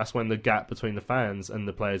getting worse. That's when the gap between the fans and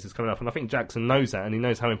the players is coming up. And I think Jackson knows that, and he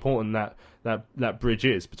knows how important that bridge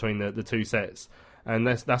is between the two sets. And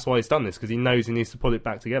that's why he's done this, because he knows he needs to pull it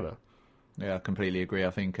back together. Yeah, I completely agree.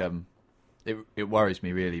 I think it worries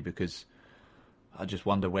me really, because I just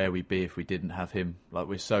wonder where we'd be if we didn't have him. Like,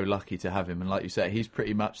 we're so lucky to have him, and like you said, he's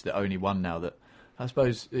pretty much the only one now that, I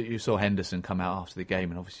suppose, you saw Henderson come out after the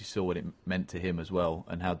game and obviously saw what it meant to him as well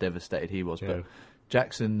and how devastated he was. Yeah. But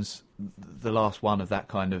Jackson's the last one of that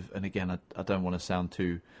kind of, and again, I don't want to sound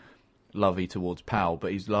too lovey towards Powell,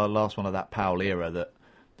 but he's the last one of that Powell era that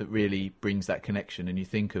really brings that connection. And you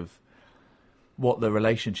think of what the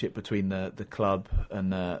relationship between the club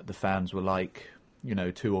and the fans were like,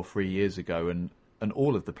 2 or 3 years ago, and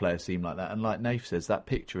all of the players seem like that. And like Nath says, that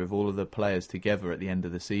picture of all of the players together at the end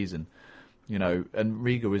of the season, and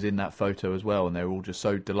Riga was in that photo as well, and they were all just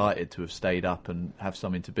so delighted to have stayed up and have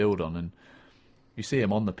something to build on. And you see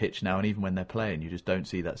them on the pitch now, and even when they're playing, you just don't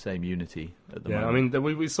see that same unity at the moment. I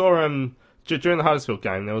mean, we saw during the Huddersfield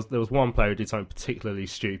game, there was one player who did something particularly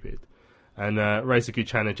stupid, and Reza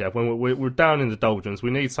Gucanajev. When we're down in the doldrums,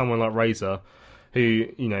 we need someone like Reza, who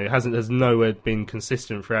has nowhere been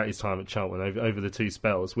consistent throughout his time at Cheltenham over the two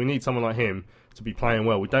spells. We need someone like him to be playing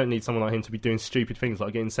well. We don't need someone like him to be doing stupid things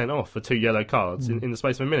like getting sent off for 2 yellow cards in the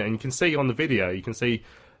space of a minute. And you can see on the video, you can see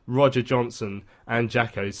Roger Johnson and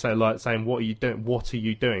Jacko saying, "What are you doing? What are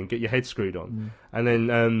you doing? Get your head screwed on." And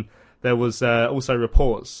then there was also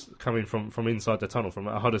reports coming from inside the tunnel from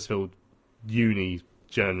a Huddersfield uni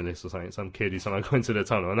journalist or something, some kid who's somehow going to the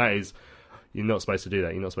tunnel, and that is, you're not supposed to do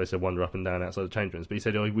that. You're not supposed to wander up and down outside the change rooms. But he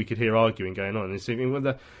said, we could hear arguing going on.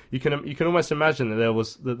 And you can almost imagine that there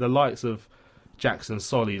was the likes of Jackson,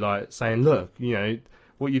 Solly, like saying, "Look,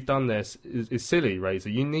 what you've done there is silly, Razor.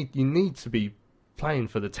 You need to be playing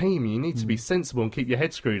for the team. You need to be sensible and keep your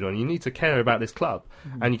head screwed on. You need to care about this club."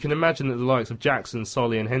 And you can imagine that the likes of Jackson,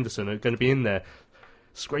 Solly, and Henderson are going to be in there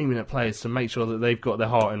screaming at players to make sure that they've got their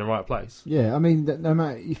heart in the right place. Yeah, I mean, no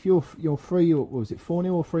matter if you're 3 or what was it,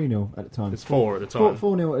 4-0 or 3-0 at the time? It's 4 at the time.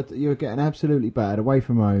 4-0. You're getting absolutely battered away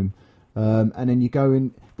from home, and then you go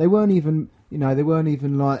in. They weren't even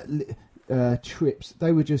like trips.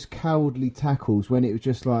 They were just cowardly tackles when it was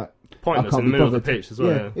just like pointless in the middle of the pitch as well.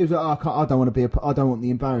 Yeah. It was like, I don't want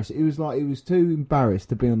the embarrassment. It was like he was too embarrassed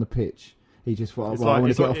to be on the pitch. He just thought, I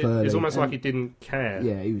want to get off early. It's almost like he didn't care.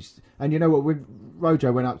 Yeah, he was. And you know what? When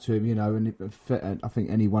Rojo went up to him, and I think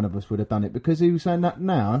any one of us would have done it, because he was saying that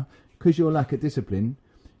now, because your lack of discipline,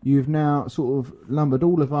 you've now sort of lumbered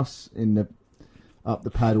all of us up the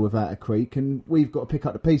paddle without a creek, and we've got to pick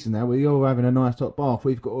up the pieces now. We're all having a nice hot bath.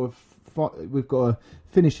 We've got to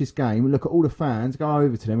finish this game, look at all the fans, go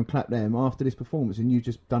over to them and clap them after this performance, and you've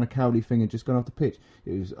just done a cowardly thing and just gone off the pitch.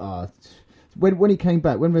 It was when he came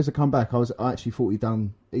back, when Reza come back, I actually thought he'd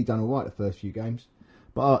done all right the first few games,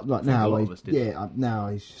 but now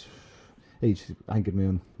he's angered me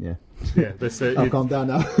on. Yeah, I've calmed down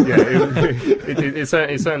now. Yeah, it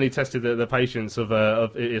certainly tested the patience of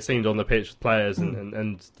it seemed on the pitch with players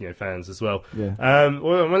and fans as well. Yeah.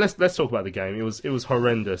 Well, let's talk about the game. It was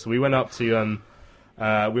horrendous. We went up to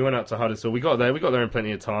Huddersfield. We got there in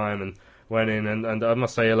plenty of time and went in, and I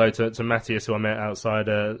must say hello to Matthias, who I met outside.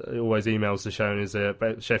 Always emails the show, and is a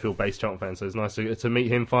Sheffield-based Cheltenham fan, so it's nice to meet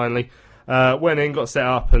him finally. Went in, got set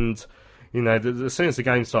up, and as soon as the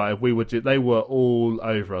game started, they were all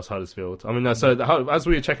over us, Huddersfield. I mean, so as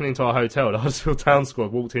we were checking into our hotel, the Huddersfield Town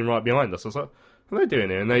squad walked in right behind us. I was like, "What are they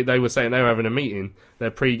doing here?" And they were saying they were having a meeting,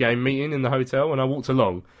 their pre-game meeting in the hotel, and I walked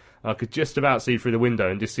along. I could just about see through the window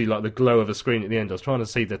and just see like the glow of a screen at the end. I was trying to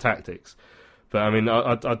see the tactics. But I mean,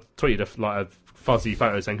 I tweeted a fuzzy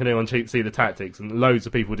photo saying, "Can anyone see the tactics?" And loads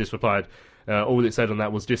of people just replied. All it said on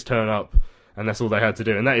that was just turn up, and that's all they had to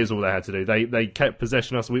do. And that is all they had to do. They kept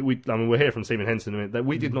possession of us. We'll hear from Stephen Henson in a minute that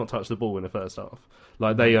we did not touch the ball in the first half.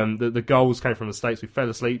 Like the goals came from mistakes. We fell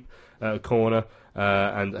asleep at a corner,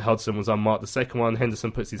 and Hudson was unmarked. The second one,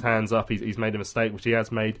 Henderson puts his hands up. He's made a mistake, which he has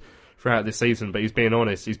made throughout this season. But he's being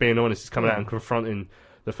honest. He's coming out and confronting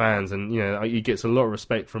the fans, and he gets a lot of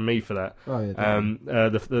respect from me for that. Oh, yeah,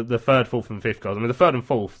 the third, fourth, and fifth goals. I mean, the third and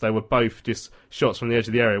fourth, they were both just shots from the edge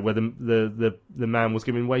of the area where the man was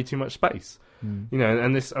given way too much space.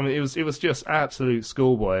 And this, I mean, it was just absolute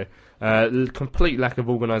schoolboy, complete lack of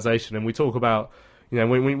organisation. And we talk about You know,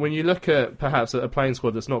 when you look at perhaps a playing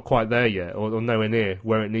squad that's not quite there yet, or nowhere near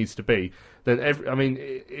where it needs to be, then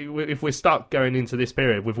if we're stuck going into this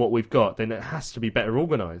period with what we've got, then it has to be better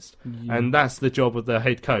organised, and that's the job of the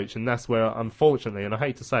head coach, and that's where, unfortunately, and I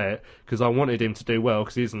hate to say it because I wanted him to do well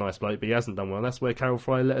because he's a nice bloke, but he hasn't done well. That's where Carol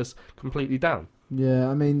Fry let us completely down. Yeah,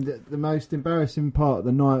 I mean, the most embarrassing part of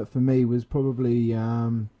the night for me was probably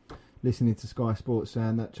listening to Sky Sports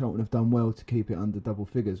saying that Charlton have done well to keep it under double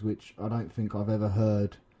figures, which I don't think I've ever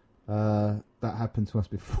heard that happen to us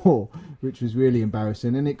before, which was really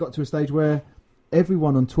embarrassing. And it got to a stage where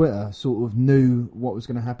everyone on Twitter sort of knew what was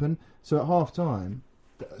going to happen. So at half-time,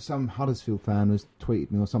 some Huddersfield fan was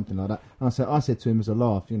tweeted me or something like that, and I said to him as a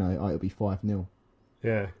laugh, you know, it'll be 5-0.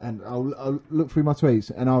 Yeah. And I'll look through my tweets,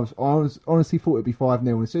 and I was honestly thought it'd be 5-0.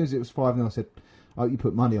 And as soon as it was 5-0, I said, "Oh, you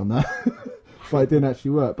put money on that," but it didn't actually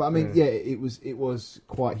work. But I mean, it was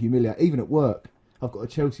quite humiliating. Even at work, I've got a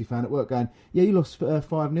Chelsea fan at work going, "Yeah, you lost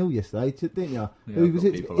 5-0 yesterday, didn't you?" Who was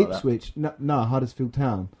it? Ipswich? No, Huddersfield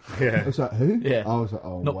Town. Yeah. I was like, who? Yeah. I was like,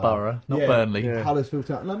 oh, not wow. Borough, not Burnley. Yeah. Huddersfield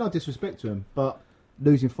Town. No disrespect to him, but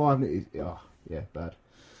losing 5-0 is, bad.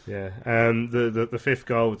 Yeah, the fifth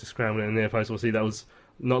goal with the scrambling in the near post. Obviously, that was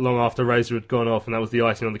not long after Razor had gone off, and that was the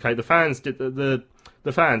icing on the cake. The fans did the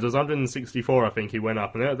fans. It was 164, I think. He went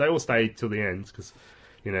up, and they all stayed till the end because,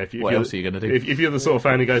 you know, what else are you going to do? If you're the sort of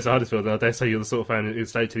fan who goes to Huddersfield, I dare say you're the sort of fan who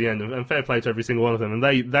stayed to the end. And fair play to every single one of them. And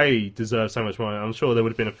they deserve so much more. I'm sure there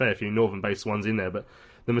would have been a fair few northern-based ones in there, but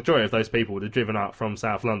the majority of those people would have driven up from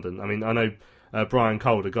South London. I mean, I know Brian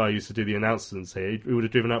Cole, the guy who used to do the announcements here, he would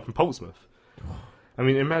have driven up from Portsmouth. I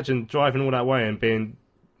mean, imagine driving all that way and being,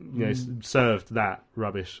 you know, served that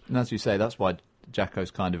rubbish. And as you say, that's why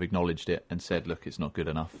Jacko's kind of acknowledged it and said, look, it's not good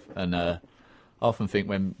enough. And I often think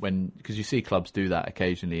when because you see clubs do that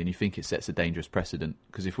occasionally and you think it sets a dangerous precedent,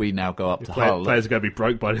 because if we now go up to Hull... Players are going to be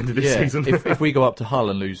broke by the end of this season. if we go up to Hull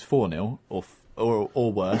and lose 4-0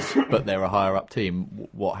 or worse, but they're a higher up team,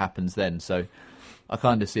 what happens then? So I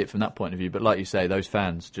kind of see it from that point of view. But like you say, those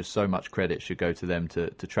fans, just so much credit should go to them to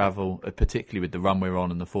travel, particularly with the run we're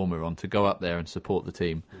on and the form we're on, to go up there and support the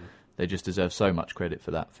team. They just deserve so much credit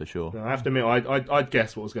for that, for sure. No, I have to admit, I'd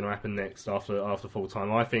guess what was going to happen next after full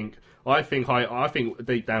time. I think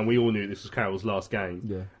deep down we all knew this was Carroll's last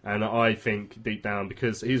game, and I think deep down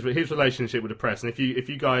because his relationship with the press. And if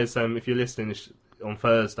you guys if you're listening on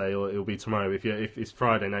Thursday, or it'll be tomorrow, if it's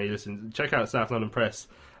Friday now, you listen, check out South London Press.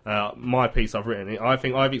 My piece I've written. I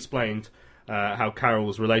think I've explained how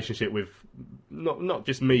Carroll's relationship with not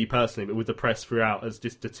just me personally, but with the press throughout has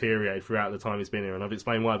just deteriorated throughout the time he's been here, and I've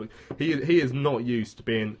explained why. But he is not used to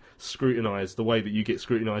being scrutinised the way that you get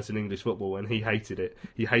scrutinised in English football, and he hated it.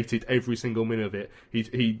 He hated every single minute of it.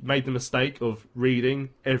 He made the mistake of reading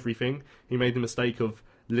everything. He made the mistake of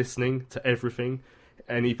listening to everything,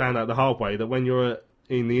 and he found out the hard way that when you're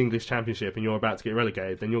in the English Championship and you're about to get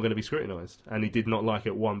relegated, then you're going to be scrutinised, and he did not like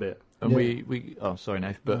it one bit. And we sorry,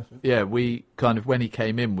 Nath, but we kind of, when he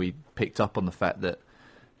came in, we picked up on the fact that,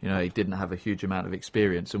 you know, he didn't have a huge amount of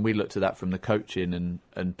experience, and we looked at that from the coaching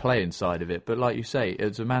and playing side of it. But like you say,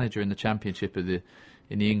 as a manager in the Championship in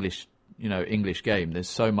the English game, there's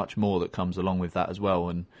so much more that comes along with that as well.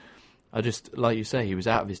 And I just, like you say, he was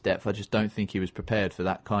out of his depth. I just don't think he was prepared for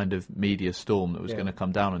that kind of media storm that was going to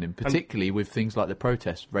come down on him, particularly with things like the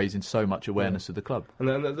protests raising so much awareness of the club. And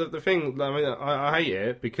the thing, I mean, I hate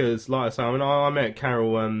it because, like I say, I mean, I met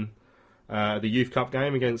Carroll the Youth Cup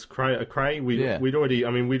game against Cray. I'd already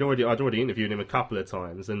interviewed him a couple of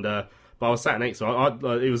times, and but I was sat next to him.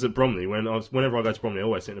 It was at Bromley. Whenever I go to Bromley, I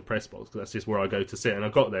always sit in the press box because that's just where I go to sit. And I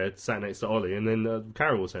got there, sat next to Ollie, and then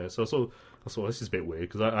Carroll was here. So I thought this is a bit weird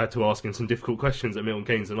because I had to ask him some difficult questions at Milton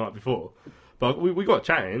Keynes the night before. But we got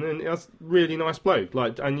chatting, and it was a really nice bloke.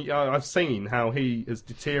 I've seen how he has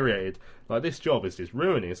deteriorated. Like, this job is just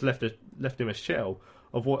ruining. It's left him a shell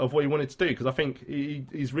of what he wanted to do, because I think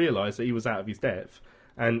he's realised that he was out of his depth.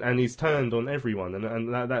 And he's turned on everyone,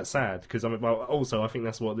 and that's sad, because I think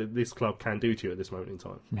that's what this club can do to you at this moment in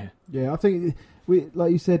time. Yeah, I think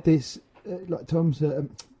like you said, this like Tom said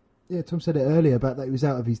it earlier about that he was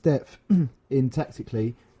out of his depth in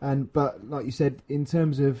tactically, but like you said, in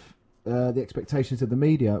terms of the expectations of the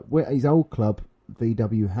media, his old club,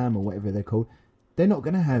 VW Ham or whatever they're called, they're not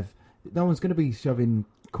going to have. No one's going to be shoving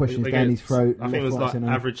questions down his throat. I think it was like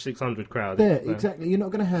average 600 crowd. Yeah, exactly. You're not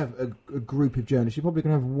going to have a group of journalists. You're probably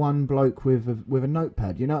going to have one bloke with a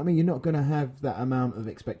notepad. You know what I mean? You're not going to have that amount of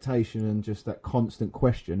expectation and just that constant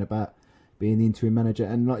question about being the interim manager.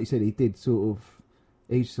 And like you said, he just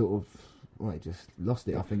lost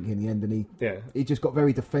it, I think, in the end. And he just got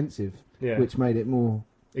very defensive, which made it more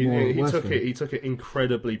He took it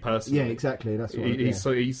incredibly personally. Yeah, exactly. That's what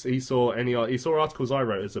he saw articles I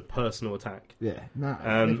wrote as a personal attack. Yeah, no,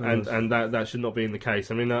 and that should not be in the case.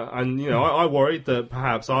 I mean, I worried that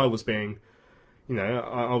perhaps I was being,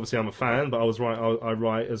 obviously I'm a fan, but I was right. I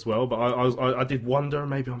write as well, but I did wonder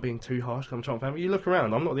maybe I'm being too harsh. I'm trying to fan. But you look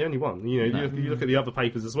around, I'm not the only one. You look at the other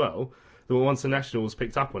papers as well. That once the Nationals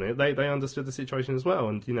picked up on it, they understood the situation as well,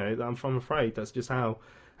 and I'm afraid that's just how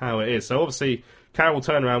it is. So obviously, Carroll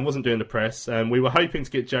turnaround wasn't doing the press. We were hoping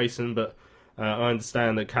to get Jason, but I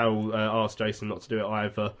understand that Carroll asked Jason not to do it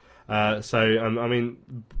either. I mean,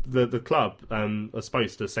 the club are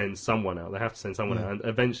supposed to send someone out. They have to send someone out, and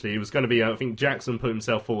eventually it was going to be. I think Jackson put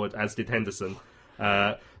himself forward, as did Henderson.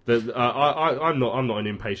 I'm not an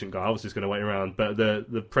impatient guy. I was just going to wait around, but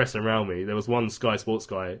the press around me, there was one Sky Sports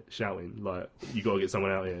guy shouting like, "You got to get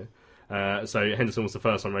someone out here." So Henderson was the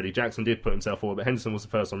first one ready. Jackson did put himself forward, but Henderson was the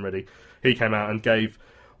first one ready. He came out and gave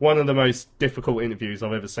one of the most difficult interviews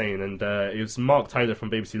I've ever seen, and it was Mark Taylor from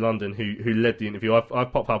BBC London who led the interview.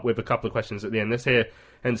 I've popped up with a couple of questions at the end. Let's hear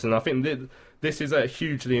Henderson. I think this is a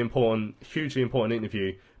hugely important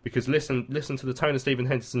interview, because listen to the tone of Stephen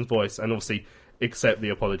Henderson's voice, and obviously accept the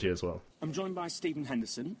apology as well. I'm joined by Stephen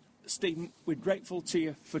Henderson. Stephen, we're grateful to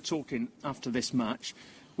you for talking after this match.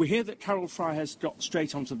 We hear that Carroll Fry has got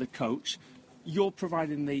straight onto the coach. You're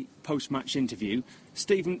providing the post-match interview.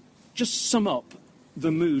 Stephen, just sum up the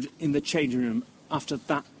mood in the changing room after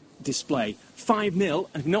that display. 5-0,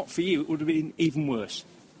 and not for you, it would have been even worse.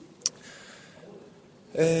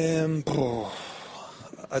 I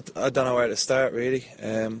don't know where to start, really.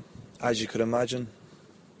 As you could imagine,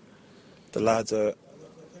 the lads are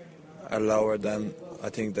lower than I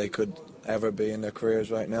think they could ever be in their careers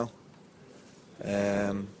right now.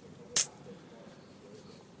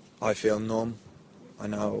 I feel numb. I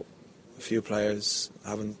know a few players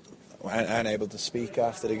aren't able to speak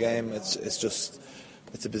after the game. It's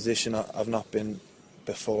a position I've not been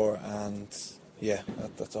before, and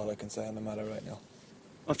that's all I can say on the matter right now.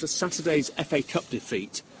 After Saturday's FA Cup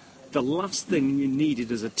defeat, the last thing you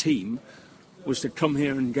needed as a team was to come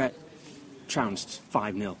here and get trounced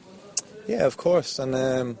 5-0. Yeah, of course,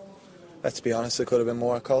 and let's be honest, it could have been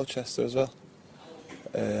more at Colchester as well.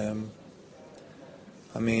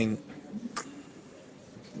 I mean,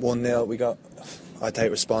 1-0, I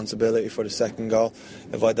take responsibility for the second goal.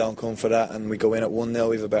 If I don't come for that and we go in at 1-0,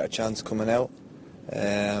 we have a better chance coming out.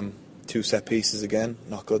 2 set pieces again,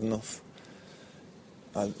 not good enough.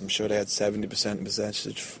 I'm sure they had 70%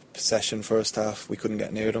 possession first half. We couldn't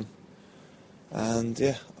get near them, and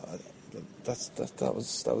that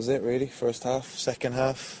was it really. First half, second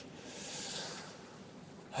half.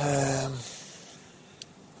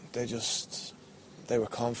 They were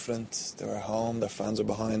confident. They were at home. Their fans were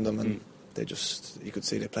behind them, and you could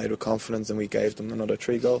see they played with confidence. And we gave them another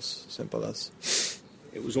 3 goals. Simple as.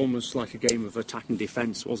 It was almost like a game of attack and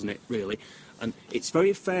defence, wasn't it? Really, and it's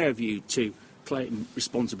very fair of you to claim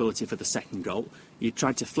responsibility for the second goal. You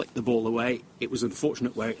tried to flick the ball away. It was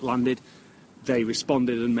unfortunate where it landed. They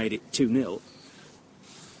responded and made it 2-0.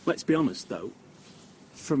 Let's be honest, though.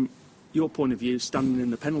 From your point of view, standing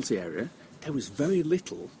in the penalty area, there was very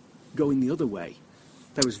little going the other way.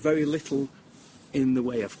 There was very little in the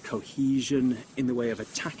way of cohesion, in the way of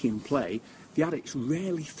attacking play. The Addicts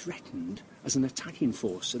rarely threatened as an attacking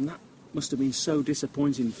force, and that must have been so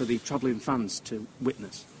disappointing for the travelling fans to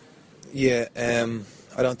witness. Yeah,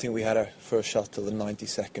 I don't think we had our first shot till the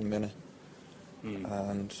 92nd minute.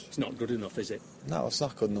 And it's not good enough, is it? No, it's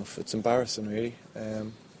not good enough. It's embarrassing, really.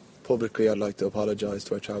 Publicly, I'd like to apologise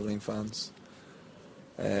to our travelling fans.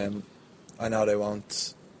 I know they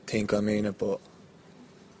won't think I mean it, but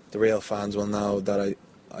the real fans will know that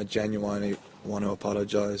I genuinely want to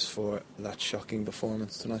apologise for that shocking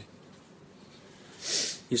performance tonight.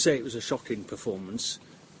 You say it was a shocking performance.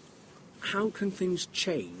 How can things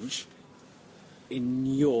change, in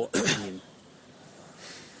your opinion?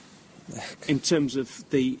 In terms of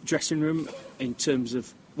the dressing room, in terms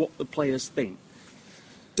of what the players think?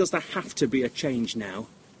 Does there have to be a change now?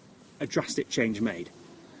 A drastic change made?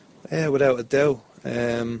 Yeah, without a doubt.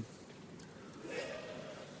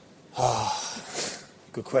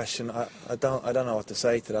 Good question. I don't know what to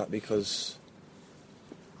say to that, because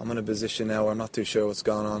I'm in a position now where I'm not too sure what's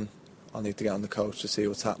going on. I'll need to get on the coach to see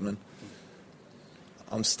what's happening.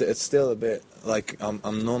 It's still a bit like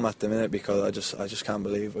I'm numb at the minute, because I just can't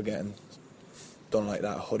believe we're getting done like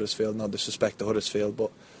that at Huddersfield. No disrespect to Huddersfield,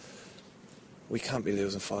 but we can't be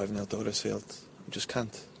losing 5-0 to Huddersfield. We just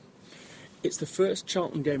can't. It's the first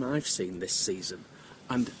Charlton game I've seen this season,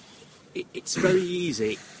 and it's very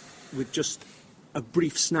easy with just a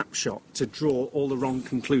brief snapshot to draw all the wrong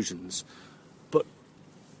conclusions. But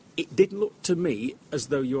it did look to me as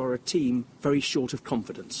though you're a team very short of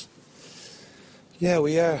confidence. Yeah,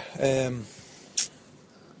 we are. And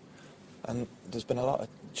there's been a lot of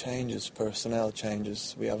changes, personnel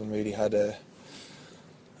changes. We haven't really had a...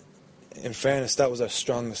 In fairness, that was our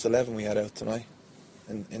strongest 11 we had out tonight.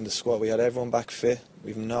 In the squad, we had everyone back fit.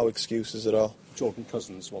 We've no excuses at all. Jordan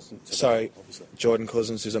Cousins wasn't today, Sorry, obviously. Jordan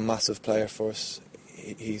Cousins, who's a massive player for us.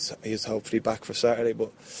 He's hopefully back for Saturday.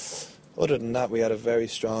 But other than that, we had a very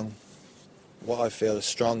strong, what I feel a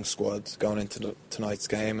strong squad going into tonight's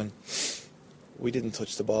game, and we didn't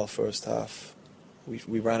touch the ball first half.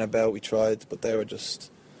 We ran about, we tried, but they were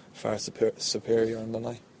just far superior on the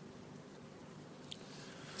night.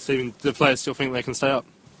 Stephen, do the players still think they can stay up?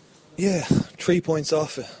 Yeah, 3 points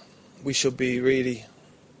off it. We should be really...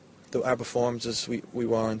 Our performances, we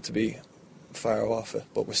weren't to be far off it,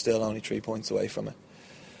 but we're still only 3 points away from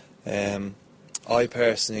it. I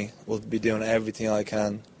personally will be doing everything I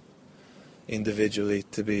can individually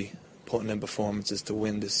to be putting in performances to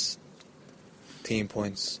win this team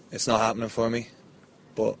points. It's not happening for me,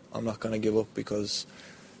 but I'm not going to give up because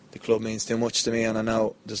the club means too much to me, and I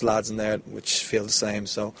know there's lads in there which feel the same.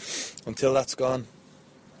 So until that's gone,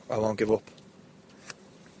 I won't give up.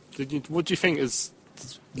 What do you think is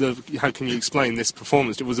how can you explain this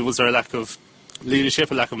performance? Was there a lack of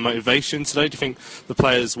leadership, a lack of motivation today? Do you think the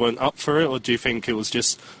players weren't up for it, or do you think it was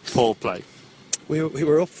just poor play? We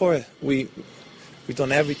were up for it. We've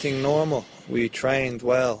done everything normal. We trained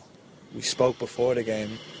well. We spoke before the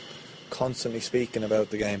game, constantly speaking about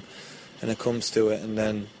the game, and it comes to it, and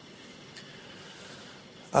then,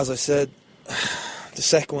 as I said, the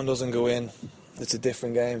second one doesn't go in. It's a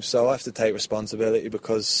different game, so I have to take responsibility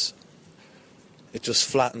because it just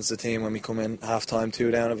flattens the team when we come in half-time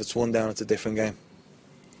 2 down. If it's 1 down, it's a different game.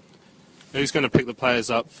 Who's going to pick the players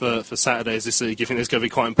up for Saturday? Do you think there's going to be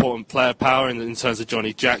quite important player power in terms of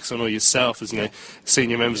Johnny Jackson or yourself as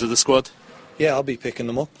senior members of the squad? Yeah, I'll be picking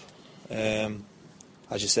them up.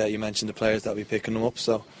 As you said, you mentioned the players that'll be picking them up,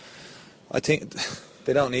 so I think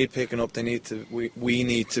they don't need picking up. They need to. We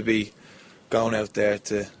need to be going out there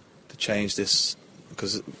to change this,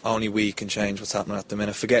 because only we can change what's happening at the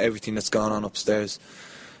minute. Forget everything that's going on upstairs.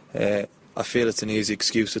 I feel it's an easy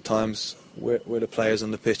excuse at times. We're the players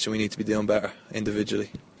on the pitch, and we need to be doing better individually.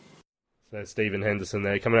 So Stephen Henderson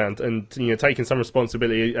there coming out and taking some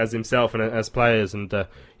responsibility as himself and as players, and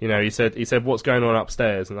he said what's going on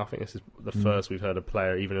upstairs, and I think this is the first we've heard a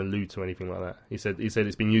player even allude to anything like that. He said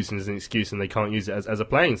it's been used as an excuse and they can't use it as a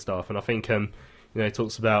playing staff, and I think he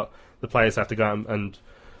talks about the players have to go out and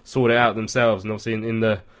sort it out themselves, and obviously in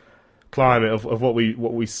the climate of what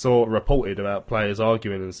we saw reported about players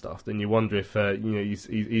arguing and stuff, then you wonder if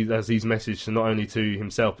he has his message to not only to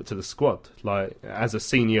himself but to the squad, like as a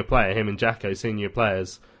senior player, him and Jacko senior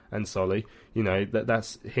players, and Solly,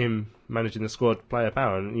 that's him managing the squad player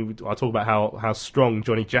power. And I talk about how strong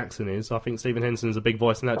Johnny Jackson is. I think Stephen Henderson's a big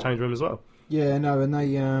voice in that change room as well. Yeah, no, and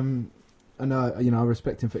they I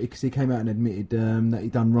respect him for it because he came out and admitted that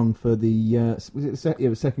he'd done wrong for the was it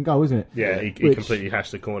the second goal, wasn't it? Yeah, he completely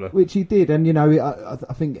hashed the corner, which he did, and I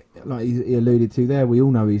think like he alluded to there, we all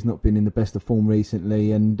know he's not been in the best of form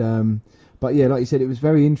recently, and but yeah, like you said, it was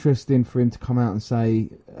very interesting for him to come out and say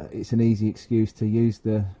it's an easy excuse to use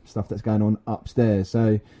the stuff that's going on upstairs.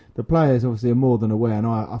 So the players obviously are more than aware, and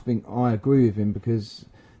I think I agree with him because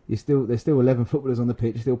there's still 11 footballers on the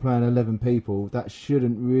pitch, you're still playing 11 people. That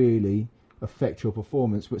shouldn't really affect your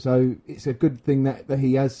performance, but so it's a good thing that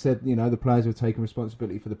he has said the players have taken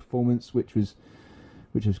responsibility for the performance, which was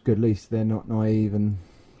good. At least they're not naive and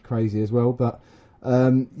crazy as well. But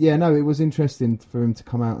it was interesting for him to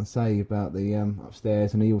come out and say about the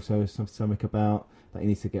upstairs, and he also has something about that he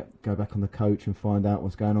needs to go back on the coach and find out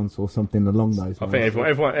what's going on, or something along those lines. I think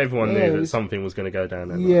everyone knew that something was going to go down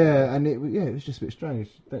there. Yeah, and it was just a bit strange,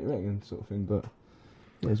 don't you reckon, sort of thing, but.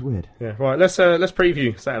 Yeah, it was weird. Yeah, right. Let's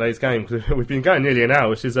preview Saturday's game, because we've been going nearly an hour,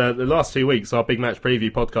 which is the last 2 weeks. Our big match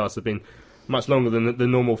preview podcasts have been much longer than the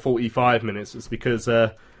normal 45 minutes. It's because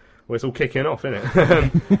it's all kicking off, isn't it?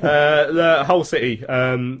 The Hull City,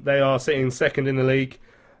 they are sitting second in the league.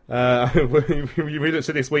 We looked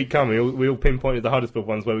at this week coming. We all pinpointed the Huddersfield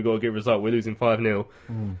ones where we got a good result. We're losing 5-0.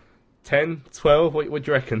 10, 12. What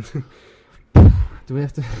do you reckon? Do we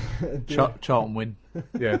have to Charlton win?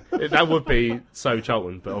 Yeah, that would be so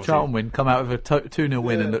Charlton. But Charlton win, come out with a 2-0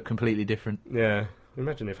 win and look completely different. Yeah,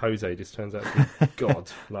 imagine if Jose just turns out to be God.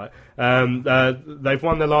 They've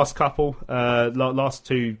won their last couple. Last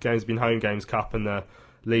 2 games have been home games, Cup and the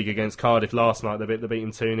league against Cardiff last night. They beat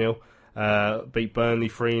them 2-0. beat Burnley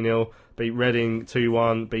 3-0, beat Reading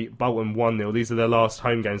 2-1, beat Bolton 1-0. These are their last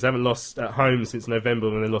home games. They haven't lost at home since November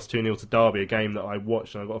when they lost 2-0 to Derby, a game that I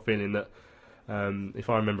watched, and I've got a feeling that, if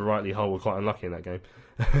I remember rightly, Hull were quite unlucky in that game.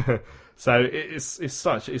 So it's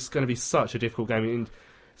going to be such a difficult game, and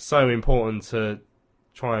so important to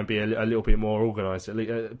try and be a little bit more organised.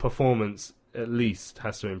 Performance at least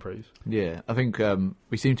has to improve. Yeah, I think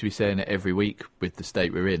we seem to be saying it every week with the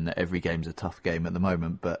state we're in, that every game's a tough game at the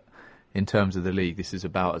moment, but in terms of the league, this is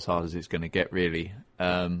about as hard as it's going to get, really.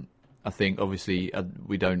 I think, obviously,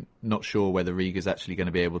 not sure whether Riga's actually going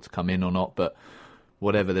to be able to come in or not, but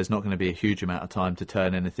whatever, there's not going to be a huge amount of time to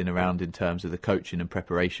turn anything around in terms of the coaching and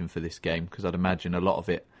preparation for this game, because I'd imagine a lot of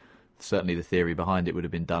it, certainly the theory behind it, would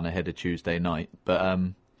have been done ahead of Tuesday night. But,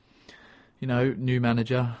 new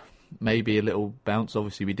manager, maybe a little bounce.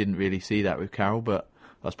 Obviously, we didn't really see that with Carroll, but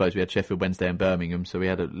I suppose we had Sheffield Wednesday and Birmingham, so we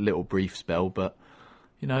had a little brief spell. But,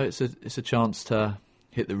 it's a chance to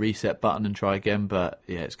hit the reset button and try again. But,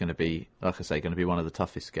 yeah, it's going to be, like I say, going to be one of the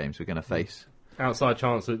toughest games we're going to face. Outside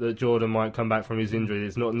chance that Jordan might come back from his injury.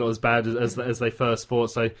 It's not as bad as they first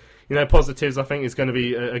thought. So, positives, I think it's going to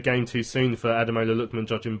be a game too soon for Ademola Lookman,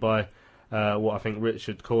 judging by what I think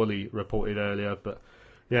Richard Corley reported earlier. But,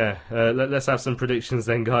 yeah, let's have some predictions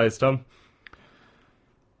then, guys. Tom?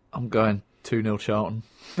 I'm going 2-0 Charlton.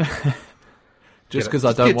 Just because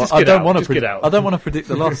I don't want to predict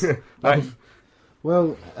the loss. Right.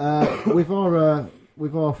 Well,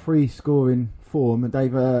 with our free scoring form, and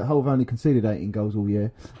Hull have only conceded 18 goals all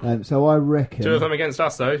year, so I reckon 2 of them against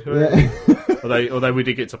us though. Yeah. although we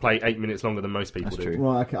did get to play 8 minutes longer than most people. That's do. True.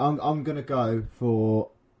 Right, okay, I'm gonna go for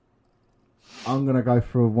a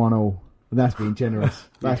 1-0. And that's been generous.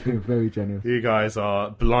 That's been very generous. You guys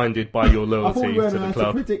are blinded by your loyalty I thought to the club.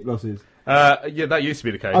 To predict losses. Yeah, that used to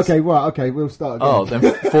be the case. Okay, right. Okay, we'll start again. Oh, then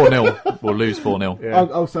 4-0. We'll lose 4-0. Yeah.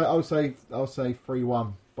 I'll say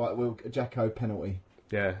 3-1, but we'll Jacko penalty.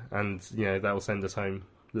 Yeah, and that will send us home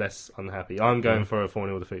less unhappy. I'm going for a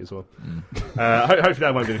 4-0 defeat as well. Hopefully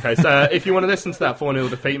that won't be the case. If you want to listen to that 4-0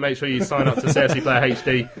 defeat, make sure you sign up to CFC Player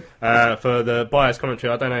HD for the biased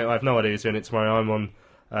commentary. I have no idea who's doing it tomorrow. I'm on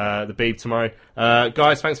the Beeb tomorrow.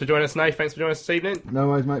 Guys, thanks for joining us, Nate. Thanks for joining us this evening. No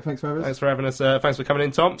worries, mate. Thanks for having us. Thanks for coming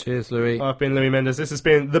in, Tom. Cheers, Louis. I've been Louis Mendes. This has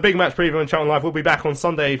been the Big Match Preview on Charlton Live. We'll be back on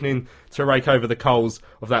Sunday evening to rake over the coals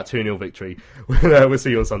of that 2-0 victory. We'll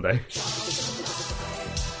see you on Sunday.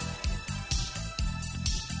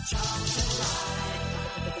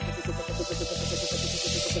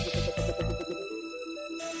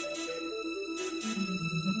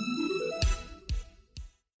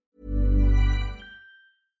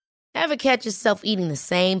 Ever catch yourself eating the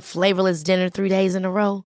same flavorless dinner 3 days in a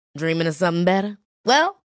row? Dreaming of something better?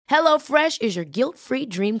 Well, HelloFresh is your guilt-free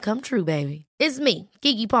dream come true, baby. It's me,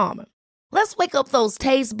 Keke Palmer. Let's wake up those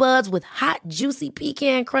taste buds with hot, juicy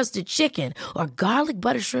pecan-crusted chicken or garlic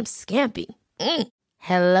butter shrimp scampi.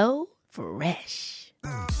 Hello Fresh.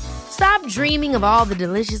 Stop dreaming of all the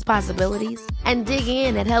delicious possibilities and dig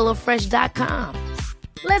in at HelloFresh.com.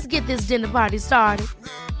 Let's get this dinner party started.